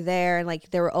 and like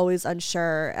they were always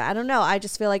unsure. I don't know. I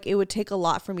just feel like it would take a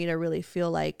lot for me to really feel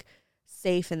like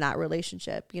safe in that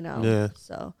relationship, you know? Yeah.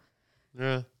 So.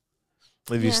 Yeah.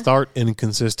 If you start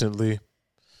inconsistently,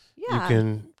 you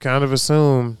can kind of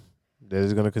assume that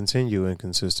it's going to continue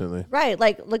inconsistently. Right.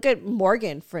 Like, look at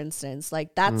Morgan, for instance.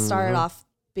 Like, that started off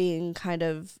being kind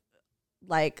of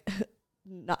like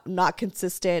not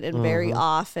consistent and very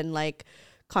off and like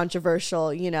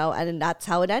controversial, you know, and that's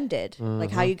how it ended.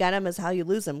 Like, how you get him is how you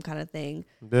lose him, kind of thing.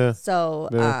 Yeah. So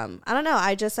I don't know.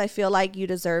 I feel like you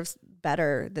deserve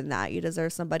better than that. You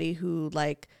deserve somebody who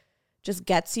like just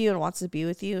gets you and wants to be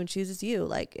with you and chooses you.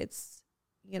 Like, it's,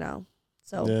 you know,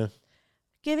 so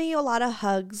giving you a lot of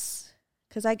hugs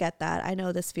because I get that. I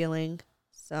know this feeling.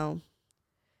 So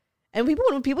And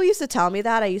when people used to tell me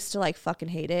that, I used to like fucking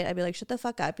hate it. I'd be like, shut the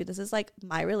fuck up. This is like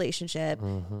my relationship.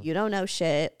 You don't know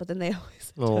shit. But then they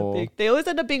always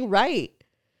end up being right.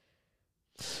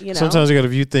 You know? Sometimes you got to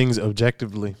view things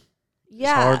objectively.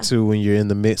 Yeah. It's hard to when you're in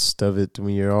the midst of it,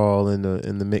 when you're all in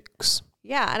the mix.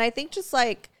 Yeah. And I think just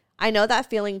like, I know that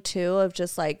feeling too of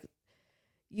just like,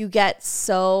 you get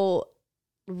so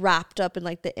wrapped up in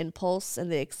like the impulse and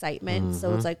the excitement.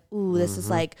 So it's like, ooh, this is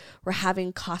like, we're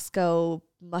having Costco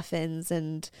muffins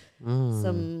and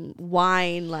some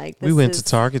wine. Like we went to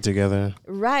Target together.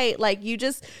 Right. Like you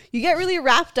get really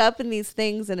wrapped up in these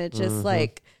things and it just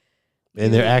like.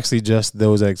 And they're actually just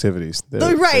those activities.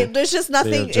 There's just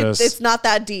nothing. It's not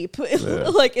that deep.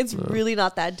 Like it's really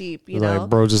not that deep, you know? Like,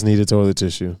 bro just needed toilet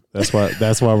tissue. That's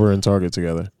why we're in Target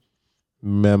together.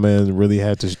 My man really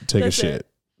had to take a shit.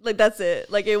 Like that's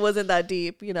it. Like it wasn't that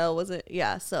deep, you know, wasn't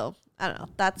so I don't know.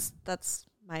 That's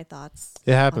my thoughts.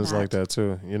 It happens like that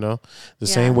too, you know? The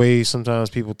same way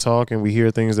sometimes people talk and we hear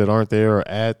things that aren't there or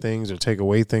add things or take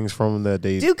away things from them that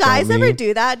they do guys ever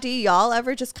do that? Do y'all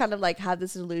ever just kind of like have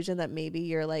this illusion that maybe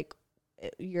you're like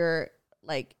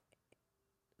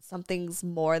something's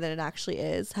more than it actually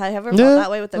is? Have you ever felt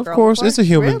that way with a girl? Of course, before? It's a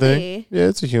human thing. Yeah,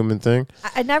 it's a human thing.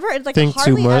 I never like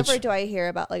hardly ever do I hear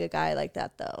about like a guy like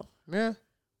that though. Yeah.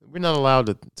 We're not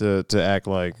allowed to act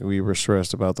like we were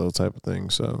stressed about those type of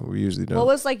things, so we usually don't. What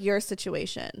was like your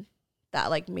situation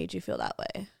that like made you feel that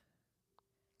way?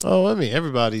 Oh, I mean,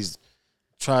 everybody's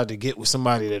tried to get with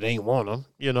somebody that ain't want them,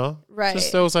 you know? Right.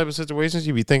 Just those type of situations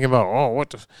you be thinking about, oh, what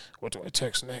do I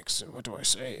text next and what do I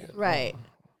say? Right.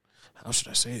 How should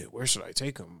I say it? Where should I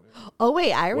take them? Oh,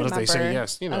 wait, I remember. What if they say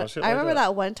yes? You know, I remember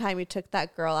that one time you took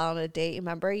that girl out on a date.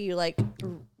 Remember? You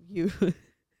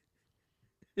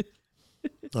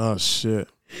Oh, shit.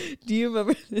 Do you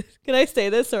remember this? Can I say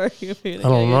this or are you? I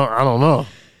don't know.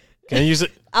 Can you say?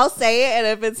 I'll say it, and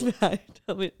if it's bad,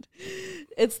 tell me.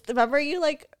 Remember you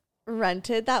like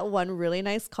rented that one really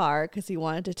nice car because you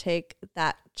wanted to take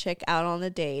that chick out on the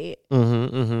date,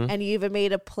 and you even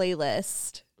made a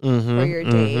playlist for your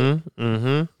date.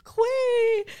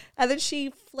 Quay, and then she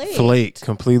flaked.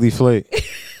 Completely flaked.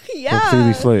 Yeah,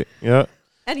 completely flaked. Yeah.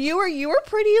 And you were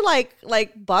pretty like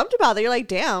bummed about that. You're like,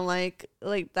 damn, like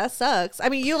that sucks. I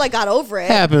mean, you like got over it.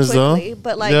 Happens quickly, though.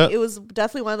 But like it was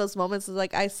definitely one of those moments.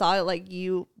 Like I saw it, like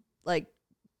you like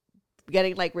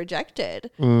getting like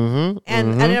rejected. And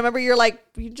I remember you're like,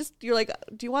 do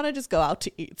you want to just go out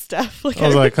to eat stuff? Like I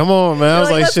was like, come on, man. I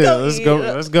was like, shit,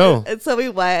 let's go. And so we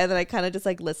went, and then I kind of just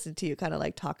like listened to you kind of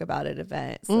like talk about an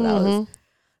event. So that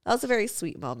was a very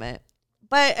sweet moment.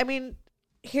 But I mean,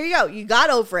 here you go. You got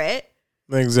over it.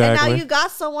 Exactly. And now you got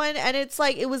someone, and it's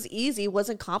like it was easy, it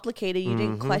wasn't complicated. You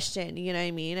didn't question, you know what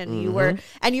I mean? And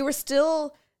you were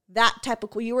still that type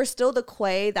of. You were still the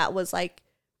Quay that was like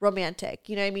romantic.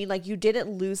 You know what I mean? Like you didn't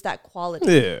lose that quality.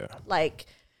 Yeah. Like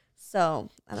so,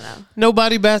 I don't know.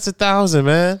 Nobody bats 1,000,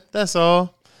 man. That's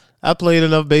all. I played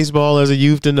enough baseball as a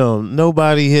youth to know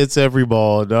nobody hits every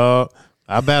ball, dog.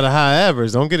 I bat a high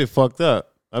average. Don't get it fucked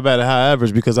up. I bat a high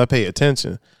average because I pay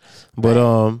attention.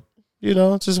 But you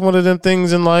know, just one of them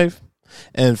things in life.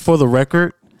 And for the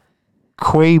record,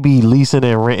 Quay be leasing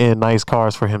and renting nice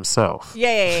cars for himself.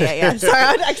 Yeah. Sorry,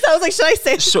 I was like, should I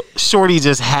say? Shorty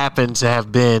just happened to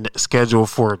have been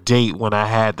scheduled for a date when I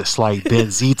had the slight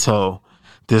Benzito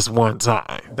this one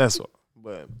time. That's all.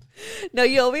 But no,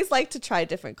 you always like to try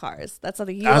different cars. That's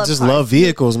something you I love. just love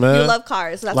vehicles, man. You love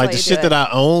cars. So that's like why the you shit do that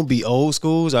I own be old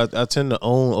schools. I tend to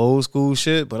own old school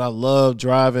shit, but I love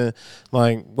driving.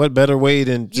 Like, what better way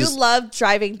than just you love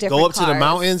driving different go up cars. to the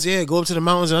mountains? Yeah, go up to the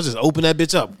mountains and I just open that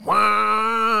bitch up.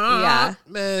 Yeah,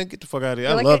 man, get the fuck out of here.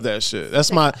 I love that shit.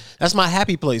 That's my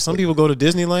happy place. Some people go to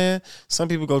Disneyland. Some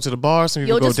people go to the bar. Some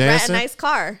people go dancing. You'll just rent a nice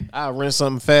car. I rent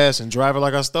something fast and drive it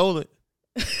like I stole it.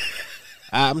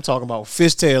 I'm talking about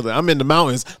fishtailing. I'm in the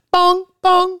mountains. Bong,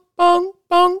 bong, bong,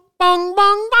 bong, bong,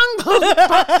 bong, bong, bong,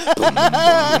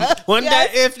 bong. One day,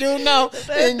 if you know,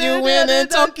 then you win in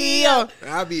Tokyo.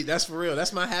 That's for real.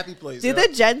 That's my happy place. Do the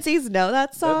Gen Zs know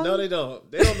that song? No, they don't.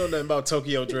 They don't know nothing about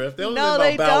Tokyo Drift. They don't know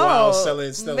nothing about Bow Wow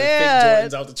selling fake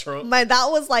Jordans out the trunk. That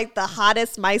was like the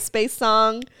hottest MySpace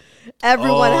song.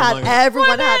 Everyone had. If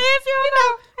you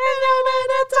know,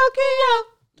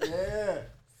 Tokyo. Yeah.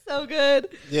 So good.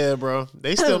 Yeah, bro.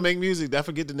 They still make music. I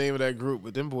forget the name of that group,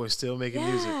 but them boys still making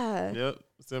music. Yep.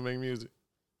 Still making music.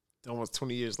 Almost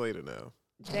 20 years later now.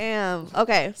 Damn.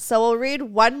 Okay. So we'll read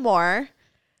one more.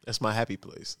 That's my happy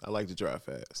place. I like to drive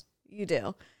fast. You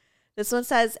do. This one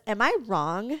says, am I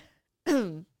wrong?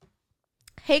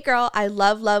 Hey, girl. I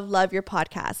love your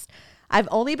podcast. I've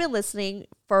only been listening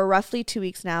for roughly 2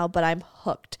 weeks now, but I'm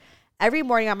hooked. Every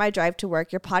morning on my drive to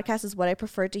work, your podcast is what I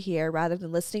prefer to hear rather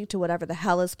than listening to whatever the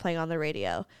hell is playing on the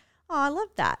radio. Oh, I love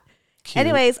that. Cute.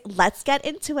 Anyways, let's get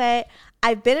into it.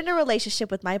 I've been in a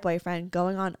relationship with my boyfriend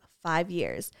going on 5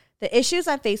 years. The issues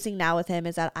I'm facing now with him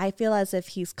is that I feel as if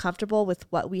he's comfortable with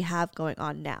what we have going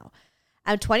on now.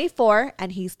 I'm 24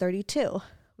 and he's 32.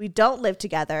 We don't live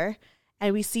together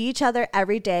and we see each other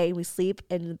every day and we sleep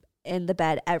in the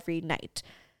bed every night.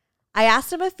 I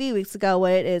asked him a few weeks ago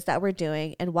what it is that we're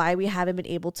doing and why we haven't been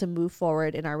able to move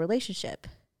forward in our relationship.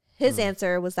 His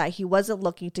answer was that he wasn't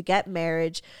looking to get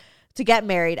married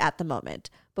at the moment.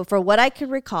 But for what I can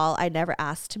recall, I never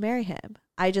asked to marry him.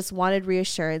 I just wanted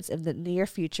reassurance in the near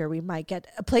future we might get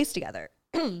a place together.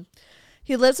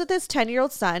 He lives with his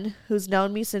 10-year-old son, who's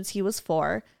known me since he was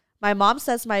 4. My mom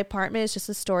says my apartment is just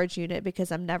a storage unit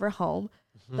because I'm never home.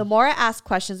 Mm-hmm. The more I ask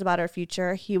questions about our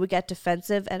future, he would get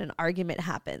defensive and an argument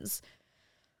happens.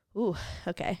 Ooh,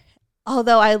 okay.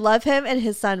 Although I love him and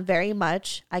his son very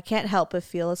much, I can't help but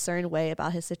feel a certain way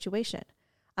about his situation.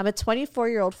 I'm a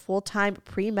 24-year-old full-time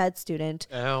pre-med student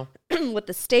with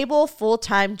a stable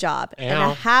full-time job, and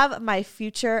I have my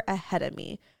future ahead of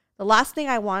me. The last thing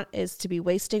I want is to be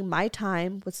wasting my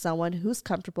time with someone who's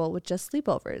comfortable with just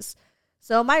sleepovers.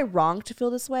 So am I wrong to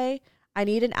feel this way? I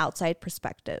need an outside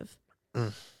perspective.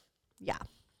 Yeah.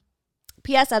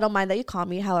 P.S. I don't mind that you call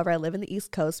me. However, I live in the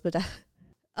East Coast, but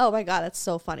oh my God, that's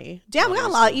so funny. Damn, we got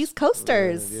a lot of East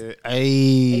Coasters. Yeah.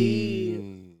 Hey.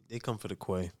 They come for the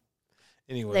quay.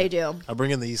 Anyway, they do. I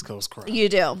bring in the East Coast crowd. You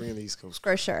do. I bring in the East Coast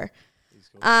crowd. For sure.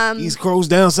 East Coast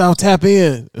down south, tap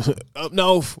in. Up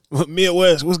north,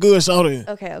 Midwest. What's good, shawty?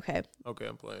 Okay,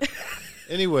 I'm playing.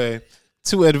 Anyway,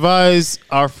 to advise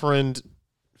our friend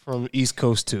from East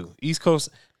Coast too. East Coast,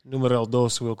 numero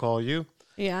dos, we'll call you.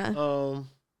 Yeah.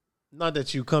 Not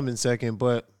that you come in second,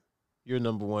 but you're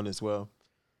number one as well.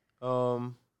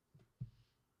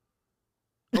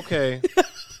 Okay.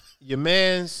 Your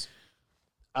man's,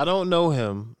 I don't know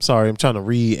him. Sorry, I'm trying to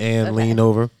read and lean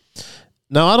over.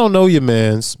 Now, I don't know your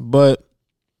man's, but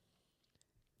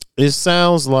it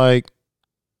sounds like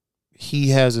he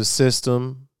has a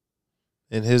system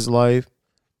in his life,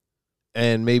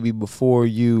 and maybe before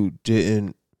you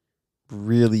didn't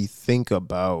really think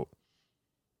about.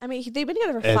 I mean, they've been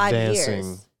together for 5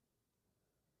 years.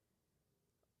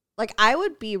 Like, I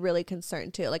would be really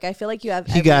concerned too. Like, I feel like you have.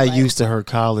 He got used to her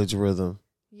college rhythm.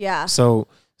 Yeah. So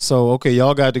okay,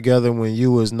 y'all got together when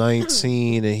you was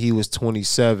 19 and he was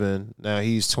 27. Now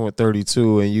he's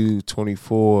 32 and you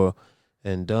 24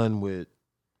 and done with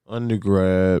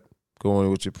undergrad,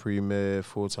 going with your pre-med,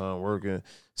 full-time working.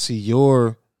 See,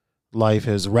 your life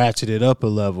has ratcheted up a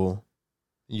level.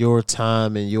 Your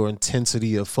time and your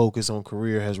intensity of focus on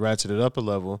career has ratcheted up a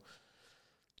level.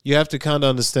 You have to kind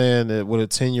of understand that with a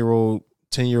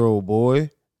 10-year-old boy,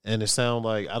 and it sounds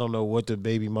like, I don't know what the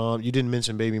baby mom, you didn't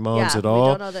mention baby moms at all. We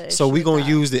don't know the issue. So we're going to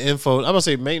use the info. I'm going to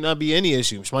say it may not be any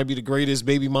issue. She might be the greatest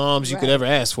baby moms you could ever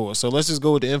ask for. So let's just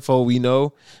go with the info we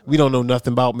know. We don't know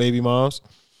nothing about baby moms.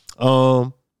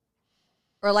 Or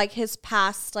like his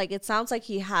past, like it sounds like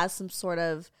he has some sort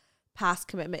of past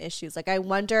commitment issues. Like I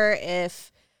wonder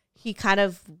if he kind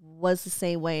of was the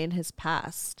same way in his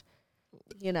past.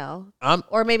 You know,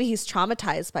 or maybe he's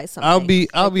traumatized by something.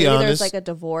 I'll be honest. There's like a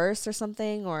divorce or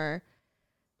something, or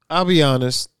I'll be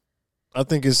honest. I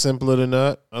think it's simpler than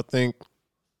that. I think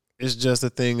it's just a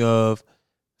thing of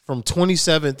from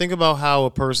 27. Think about how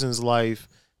a person's life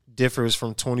differs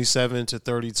from 27 to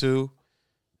 32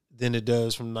 than it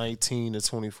does from 19 to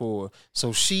 24.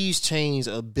 So she's changed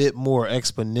a bit more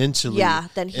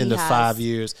exponentially than he in the has. 5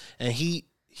 years, and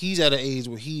he's at an age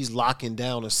where he's locking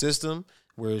down a system.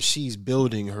 Where she's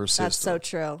building her system. That's so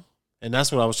true. And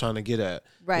that's what I was trying to get at.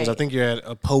 Right. Because I think you're at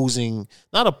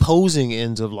not opposing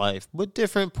ends of life, but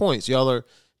different points. Y'all are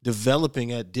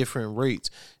developing at different rates.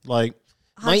 Like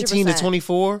 19 to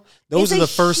 24, those are the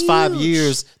first 5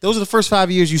 years. Those are the first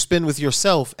 5 years you spend with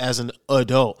yourself as an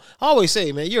adult. I always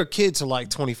say, man, you're a kid to like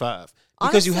 25.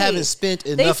 Because honestly, you haven't spent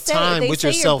enough time with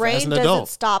yourself as an adult. Your brain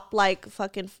doesn't stop like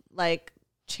fucking like.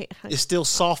 It's still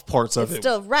soft parts of it.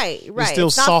 Still right. It's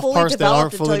still soft parts that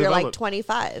aren't fully until you're developed. like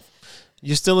 25.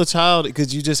 You're still a child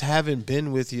because you just haven't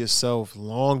been with yourself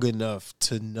long enough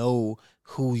to know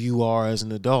who you are as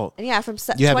an adult. And yeah, from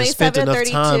you haven't spent enough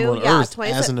 32, time on earth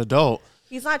as an adult.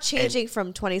 He's not changing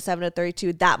from 27 to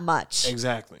 32 that much.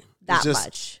 Exactly. That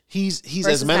much. He's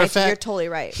as a matter of fact, you're totally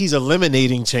right. He's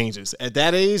eliminating changes. At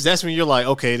that age, that's when you're like,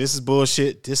 okay, this is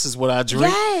bullshit. This is what I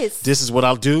drink. Yes. This is what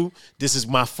I'll do. This is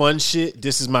my fun shit.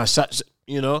 This is my shot.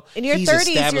 You know, in your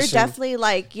 30s, you're definitely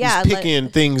like, he's picking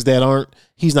things that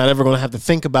he's not ever going to have to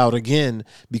think about again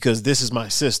because this is my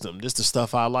system. This is the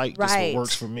stuff I like. This is what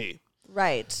works for me.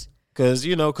 Right.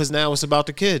 Because now it's about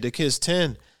the kid. The kid's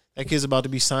 10. That kid's about to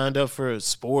be signed up for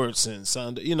sports and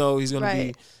he's going to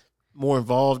be more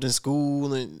involved in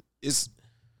school, and it's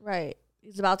right.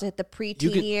 He's about to hit the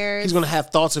preteen years. He's going to have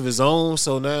thoughts of his own.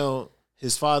 So now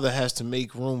his father has to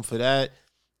make room for that.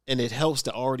 And it helps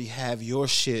to already have your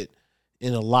shit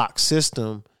in a locked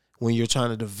system when you're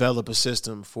trying to develop a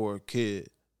system for a kid.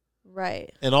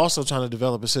 Right. And also trying to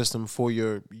develop a system for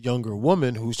your younger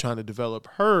woman who's trying to develop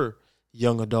her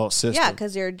young adult system. Yeah,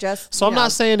 because you're just... So I'm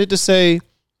not saying it to say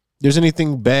there's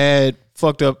anything bad,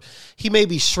 fucked up. He may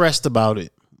be stressed about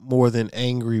it more than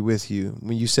angry with you.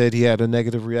 When you said he had a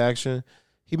negative reaction,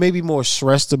 he may be more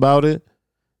stressed about it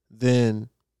than...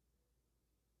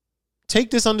 Take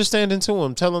this understanding to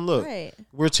him. Tell him, look,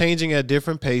 we're changing at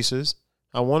different paces.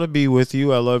 I want to be with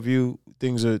you. I love you.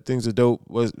 Things are dope.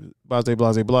 Blah,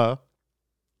 blah, blah.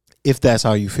 If that's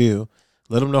how you feel,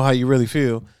 let him know how you really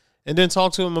feel. And then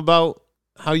talk to him about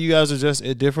how you guys are just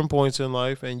at different points in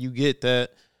life, and you get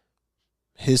that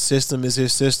his system is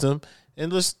his system.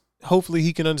 And hopefully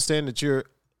he can understand that you're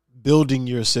building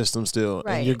your system still.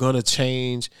 And you're going to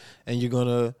change, and you're going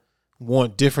to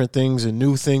want different things and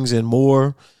new things and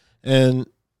more. And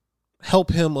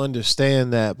help him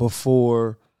understand that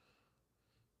before.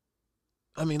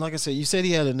 I mean, like I said, you said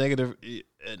he had an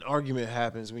argument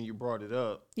happens when you brought it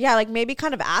up. Yeah, like maybe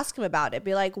kind of ask him about it.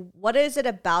 Be like, what is it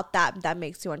about that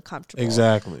makes you uncomfortable?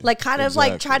 Exactly. Like kind of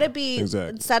like try to be,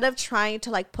 instead of trying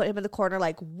to like put him in the corner,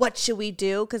 like, what should we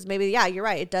do? Because maybe, yeah, you're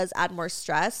right. It does add more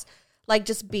stress. Like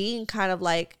just being kind of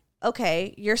like,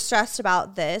 okay, you're stressed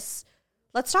about this.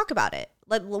 Let's talk about it.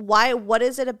 Like, what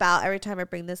is it about, every time I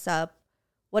bring this up,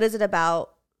 what is it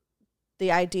about the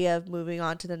idea of moving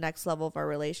on to the next level of our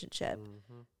relationship?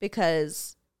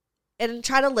 Because, and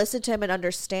try to listen to him and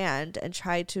understand and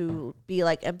try to be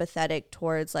like empathetic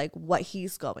towards like what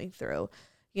he's going through,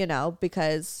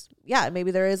 because yeah,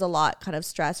 maybe there is a lot kind of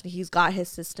stress and he's got his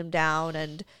system down.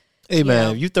 And hey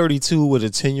man, if you're 32 with a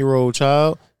 10-year-old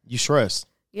child, you stressed.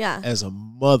 Yeah. As a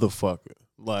motherfucker.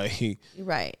 Like,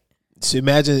 right. So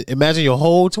imagine your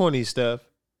whole 20s, Steph,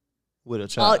 with a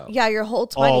child. Yeah, your whole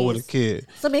 20s. All with a kid.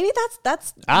 So maybe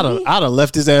that's. I'd have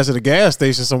left his ass at a gas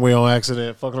station somewhere on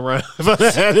accident, fucking around. If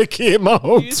I had a kid my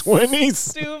whole 20s.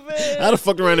 Stupid. I'd have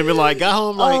fucked around and been like, got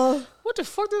home like, what the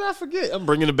fuck did I forget? I'm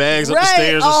bringing the bags up the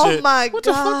stairs and shit. Oh my God. What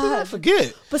the fuck did I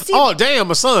forget? But see, oh damn,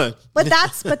 my son. But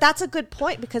that's a good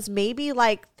point, because maybe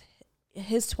like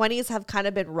his 20s have kind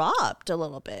of been robbed a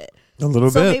little bit. So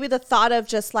maybe the thought of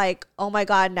just like, oh my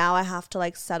God, now I have to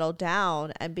like settle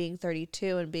down, and being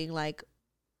 32 and being like,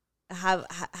 have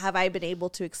I been able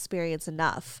to experience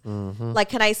enough? Like,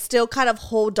 can I still kind of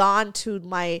hold on to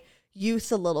my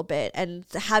youth a little bit and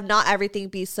have not everything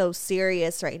be so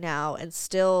serious right now, and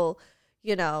still,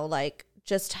 like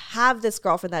just have this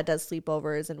girlfriend that does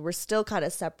sleepovers, and we're still kind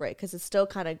of separate, because it still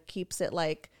kind of keeps it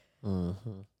like,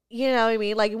 you know what I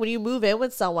mean? Like when you move in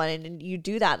with someone and you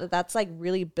do that, that's like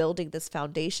really building this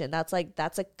foundation. That's like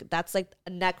a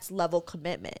next level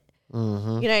commitment. You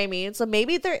know what I mean? So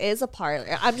maybe there is a part.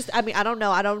 I don't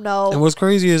know. And what's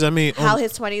crazy is, how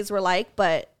his 20s were like,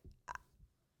 but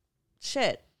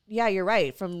shit. Yeah, you're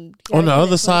right. On the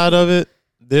other side of it,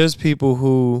 there's people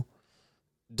who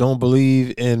don't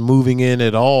believe in moving in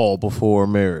at all before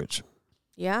marriage.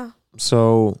 Yeah.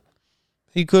 So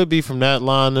he could be from that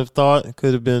line of thought.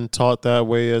 Could have been taught that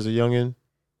way as a youngin'.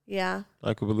 Yeah.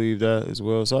 I could believe that as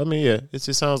well. So, I mean, yeah, it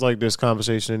just sounds like there's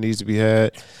conversation that needs to be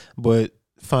had, but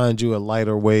find you a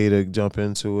lighter way to jump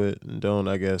into it, and don't,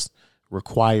 I guess,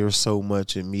 require so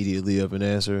much immediately of an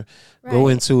answer. Right. Go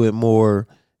into it more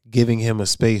giving him a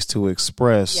space to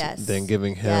express than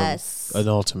giving him an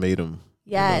ultimatum.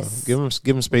 Yes. Give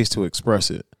him space to express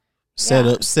it.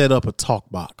 Set up a talk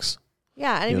box.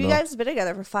 Yeah, and if you guys have been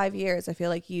together for 5 years, I feel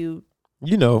like you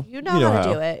know how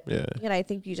to do it. Yeah. And I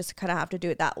think you just kind of have to do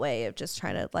it that way, of just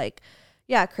trying to like,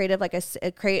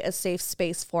 create a safe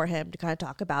space for him to kind of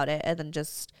talk about it, and then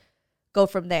just go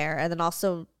from there. And then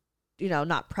also,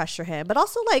 not pressure him, but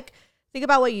also like think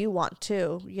about what you want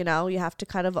too. You have to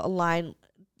kind of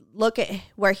look at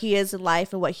where he is in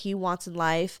life and what he wants in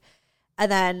life.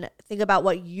 And then think about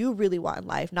what you really want in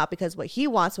life, not because what he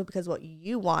wants, but because what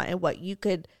you want and what you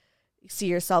could see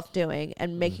yourself doing,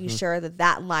 and making sure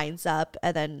that lines up,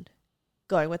 and then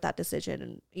going with that decision.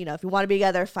 And, if you want to be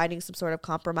together, finding some sort of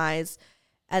compromise.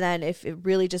 And then if it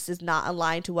really just is not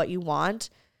aligned to what you want,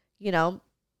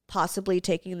 possibly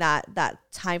taking that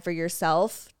time for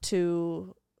yourself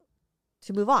to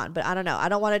move on. But I don't know. I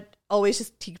don't want to always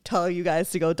just keep telling you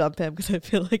guys to go dump him, because I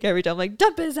feel like every time I'm like,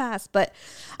 dump his ass. But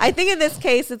I think in this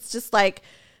case, it's just like,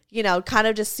 you know, kind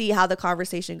of just see how the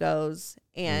conversation goes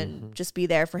and just be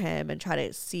there for him and try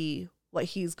to see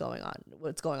what's going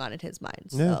on in his mind.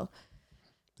 So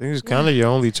I think it's kind of your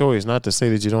only choice. Not to say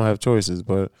that you don't have choices,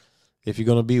 but if you're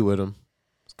gonna be with him,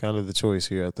 it's kind of the choice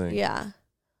here, I think. Yeah,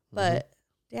 but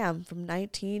damn, from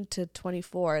 19 to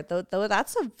 24, though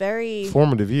that's a very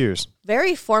formative years.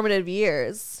 Very formative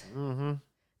years.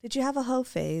 Did you have a hoe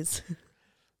phase?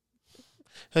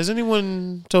 Has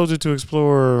anyone told you to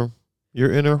explore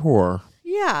your inner whore?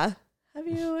 Yeah. Have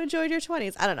you enjoyed your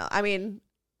 20s? I don't know. I mean,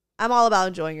 I'm all about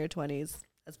enjoying your 20s.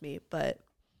 That's me, but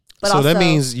so also, that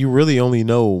means you really only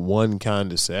know one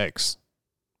kind of sex,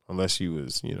 unless you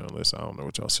was, you know, unless I don't know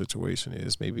what y'all situation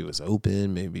is. Maybe it was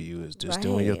open. Maybe you was just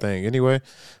doing your thing anyway.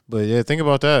 But yeah, think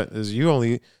about that. Is you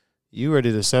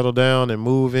ready to settle down and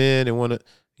move in and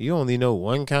you only know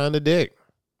one kind of dick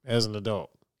as an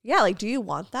adult. Yeah, like, do you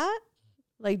want that?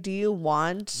 Like, do you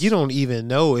want? You don't even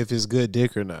know if it's good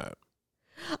dick or not.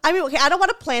 I mean, okay, I don't want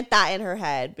to plant that in her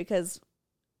head because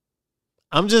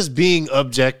I'm just being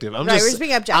objective. We're just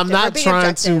being objective. I'm not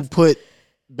trying to put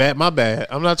my bad.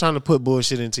 I'm not trying to put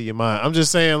bullshit into your mind. I'm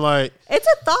just saying, like, it's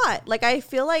a thought. Like, I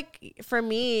feel like for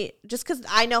me, just because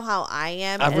I know how I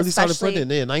am, I really started putting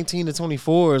it in 19 to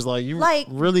 24 is like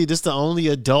really just the only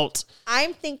adult.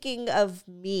 I'm thinking of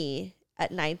me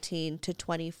at 19 to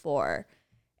 24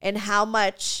 and how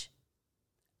much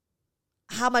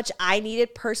I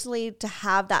needed personally to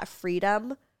have that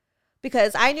freedom.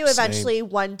 Because I knew eventually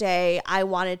one day I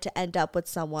wanted to end up with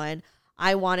someone.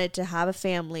 I wanted to have a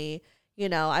family. You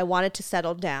know, I wanted to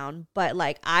settle down. But,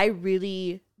 like, I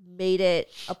really made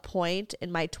it a point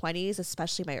in my 20s,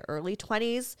 especially my early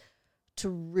 20s, to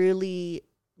really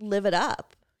live it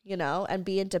up, you know, and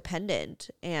be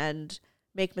independent and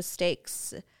make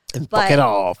mistakes. And fuck it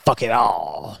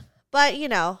all. But, you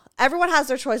know, everyone has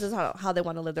their choices on how they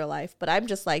want to live their life. But I'm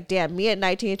just like, damn, me at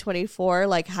 19 and 24,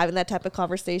 like, having that type of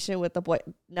conversation with the boy.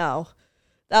 No.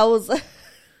 That was...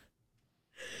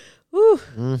 Whew.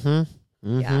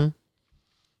 Yeah.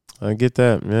 I get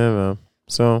that. Yeah, man.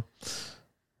 So,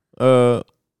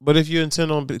 but if you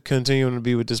intend on continuing to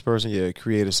be with this person,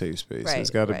 create a safe space. Right,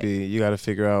 It's got to be, you got to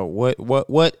figure out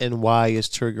what and why is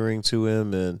triggering to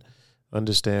him and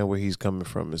understand where he's coming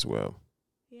from as well.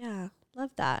 Yeah.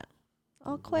 Love that.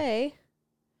 Okay.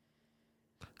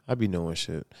 I be knowing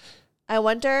shit. I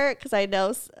wonder, because I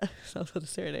know, I was going to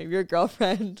say her name, your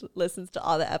girlfriend listens to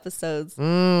all the episodes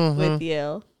with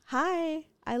you. Hi,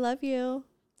 I love you.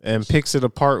 And picks it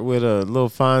apart with a little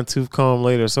fine tooth comb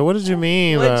later. So what did you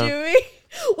mean? What do you mean?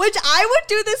 Which I would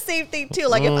do the same thing too.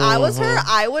 Like if I was her,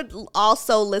 I would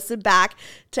also listen back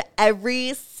to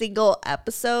every single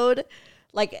episode,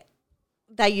 like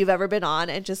that you've ever been on,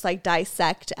 and just like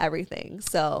dissect everything.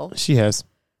 So she has.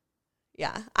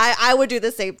 Yeah, I would do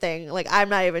the same thing. Like, I'm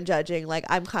not even judging. Like,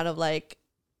 I'm kind of like,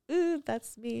 ooh,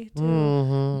 that's me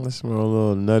too. That's my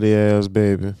little nutty ass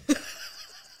baby.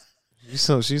 She's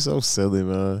so silly,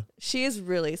 man. She is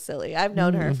really silly. I've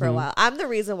known her for a while. I'm the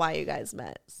reason why you guys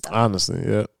met. So. Honestly,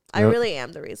 yeah. I really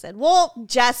am the reason. Well,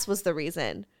 Jess was the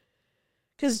reason.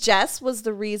 Because Jess was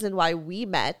the reason why we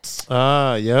met.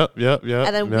 Yep.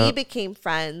 And then we became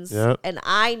friends. Yep. And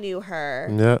I knew her.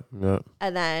 Yep.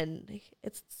 And then,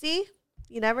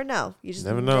 you never know. You just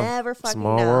never know. Never fucking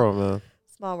Small know. world, man.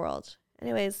 Small world.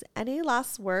 Anyways, any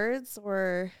last words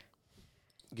or?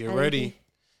 Get ready.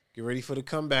 Get ready for the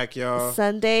comeback, y'all.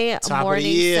 Sunday top morning of the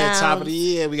year. sounds. Top of the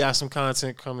year. We got some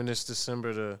content coming this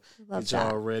December to Love get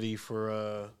y'all that. ready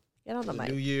for Get on the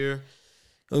mic. new year.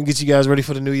 Gonna get you guys ready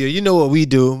for the new year. You know what we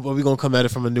do, but we're gonna come at it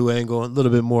from a new angle, a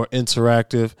little bit more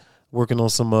interactive. Working on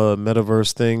some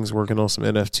metaverse things, working on some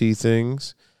NFT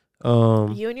things.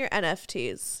 You and your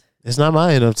NFTs. It's not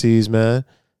my NFTs, man.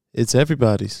 It's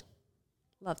everybody's.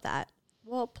 Love that.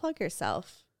 Well, plug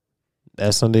yourself.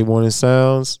 That Sunday Morning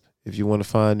Sounds. If you want to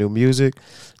find new music,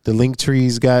 the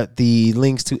Linktree's got the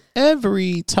links to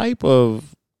every type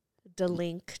of The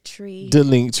Linktree. The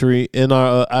Linktree in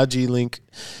our IG link.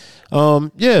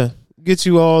 Get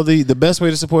you all the best way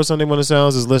to support Sunday Morning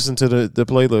Sounds is listen to the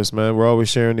playlist, man. We're always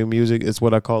sharing new music. It's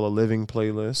what I call a living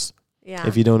playlist. Yeah.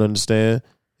 If you don't understand,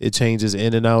 it changes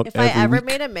in and out. If I ever week.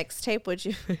 made a mixtape, would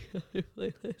you make a new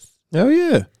playlist? Oh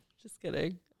yeah. Just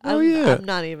kidding. Yeah. I'm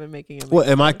not even making a mixtape. What,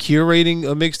 am I curating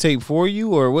a mixtape for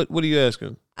you, or what are you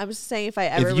asking? I'm just saying if I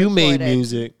ever If you made recorded-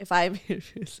 music. If I made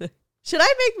music. Should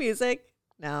I make music?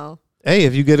 No. Hey,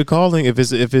 if you get a calling, if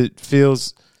it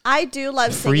feels I do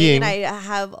love freeing. singing,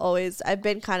 and I've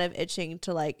been kind of itching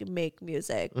to like make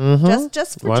music.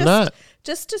 Mm-hmm. Why not?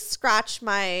 Just to scratch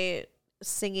my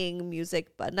singing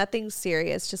music, but nothing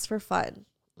serious, just for fun.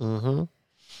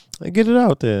 Mm-hmm. Get it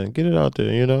out there,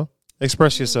 you know.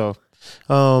 Express yourself.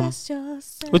 That's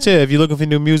just But yeah, if you're looking for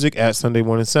new music, at Sunday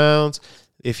Morning Sounds.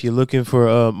 If you're looking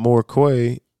for more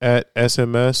Koi, at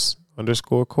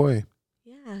SMS_Koi.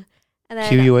 Yeah. And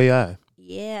then QUAI.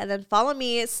 Yeah, and then follow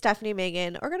me, Stephanie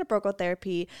Megan, or go to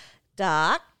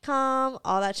brocotherapy.com.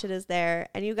 All that shit is there.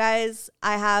 And you guys,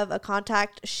 I have a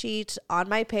contact sheet on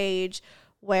my page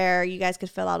where you guys could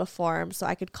fill out a form so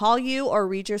I could call you or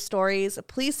read your stories.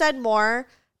 Please send more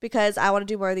because I want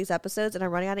to do more of these episodes and I'm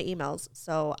running out of emails.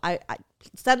 So I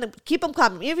send them, keep them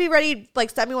coming. Even if you already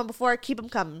sent me one before, keep them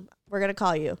coming. We're going to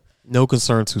call you. No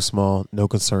concern too small, no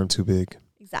concern too big.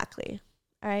 Exactly.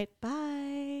 All right,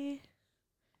 bye.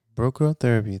 Broke girl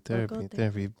therapy. Broke girl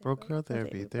therapy. Broke girl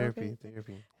therapy.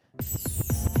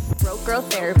 Broke girl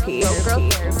therapy.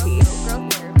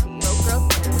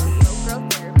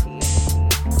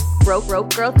 Broke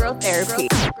girl therapy.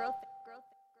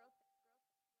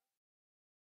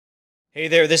 Hey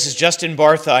there, this is Justin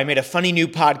Bartha. I made a funny new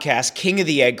podcast, King of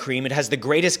the Egg Cream. It has the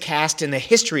greatest cast in the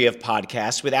history of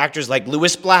podcasts with actors like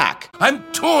Louis Black. I'm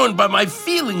torn by my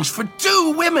feelings for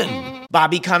two women.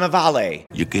 Bobby Cannavale.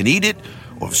 You can eat it,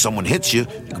 or if someone hits you,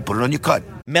 you can put it on your cut.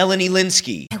 Melanie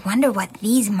Linsky. I wonder what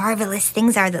these marvelous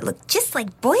things are that look just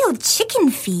like boiled chicken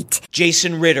feet.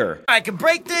 Jason Ritter. I can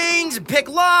break things and pick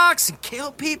locks and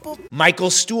kill people. Michael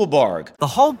Stuhlbarg. The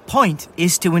whole point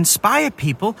is to inspire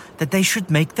people that they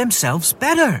should make themselves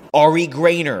better. Ari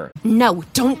Grainer. No,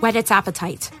 don't whet its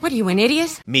appetite. What are you, an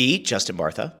idiot? Me, Justin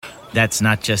Bartha. That's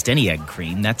not just any egg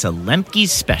cream, that's a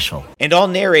Lemke's special. And all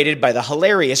narrated by the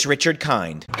hilarious Richard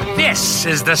Kind. This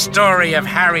is the story of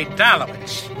Harry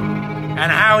Dalowitz and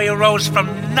how he rose from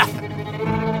nothing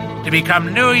to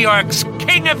become New York's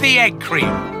King of the Egg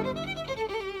Cream.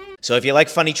 So if you like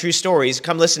funny true stories,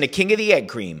 come listen to King of the Egg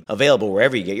Cream, available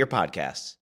wherever you get your podcasts.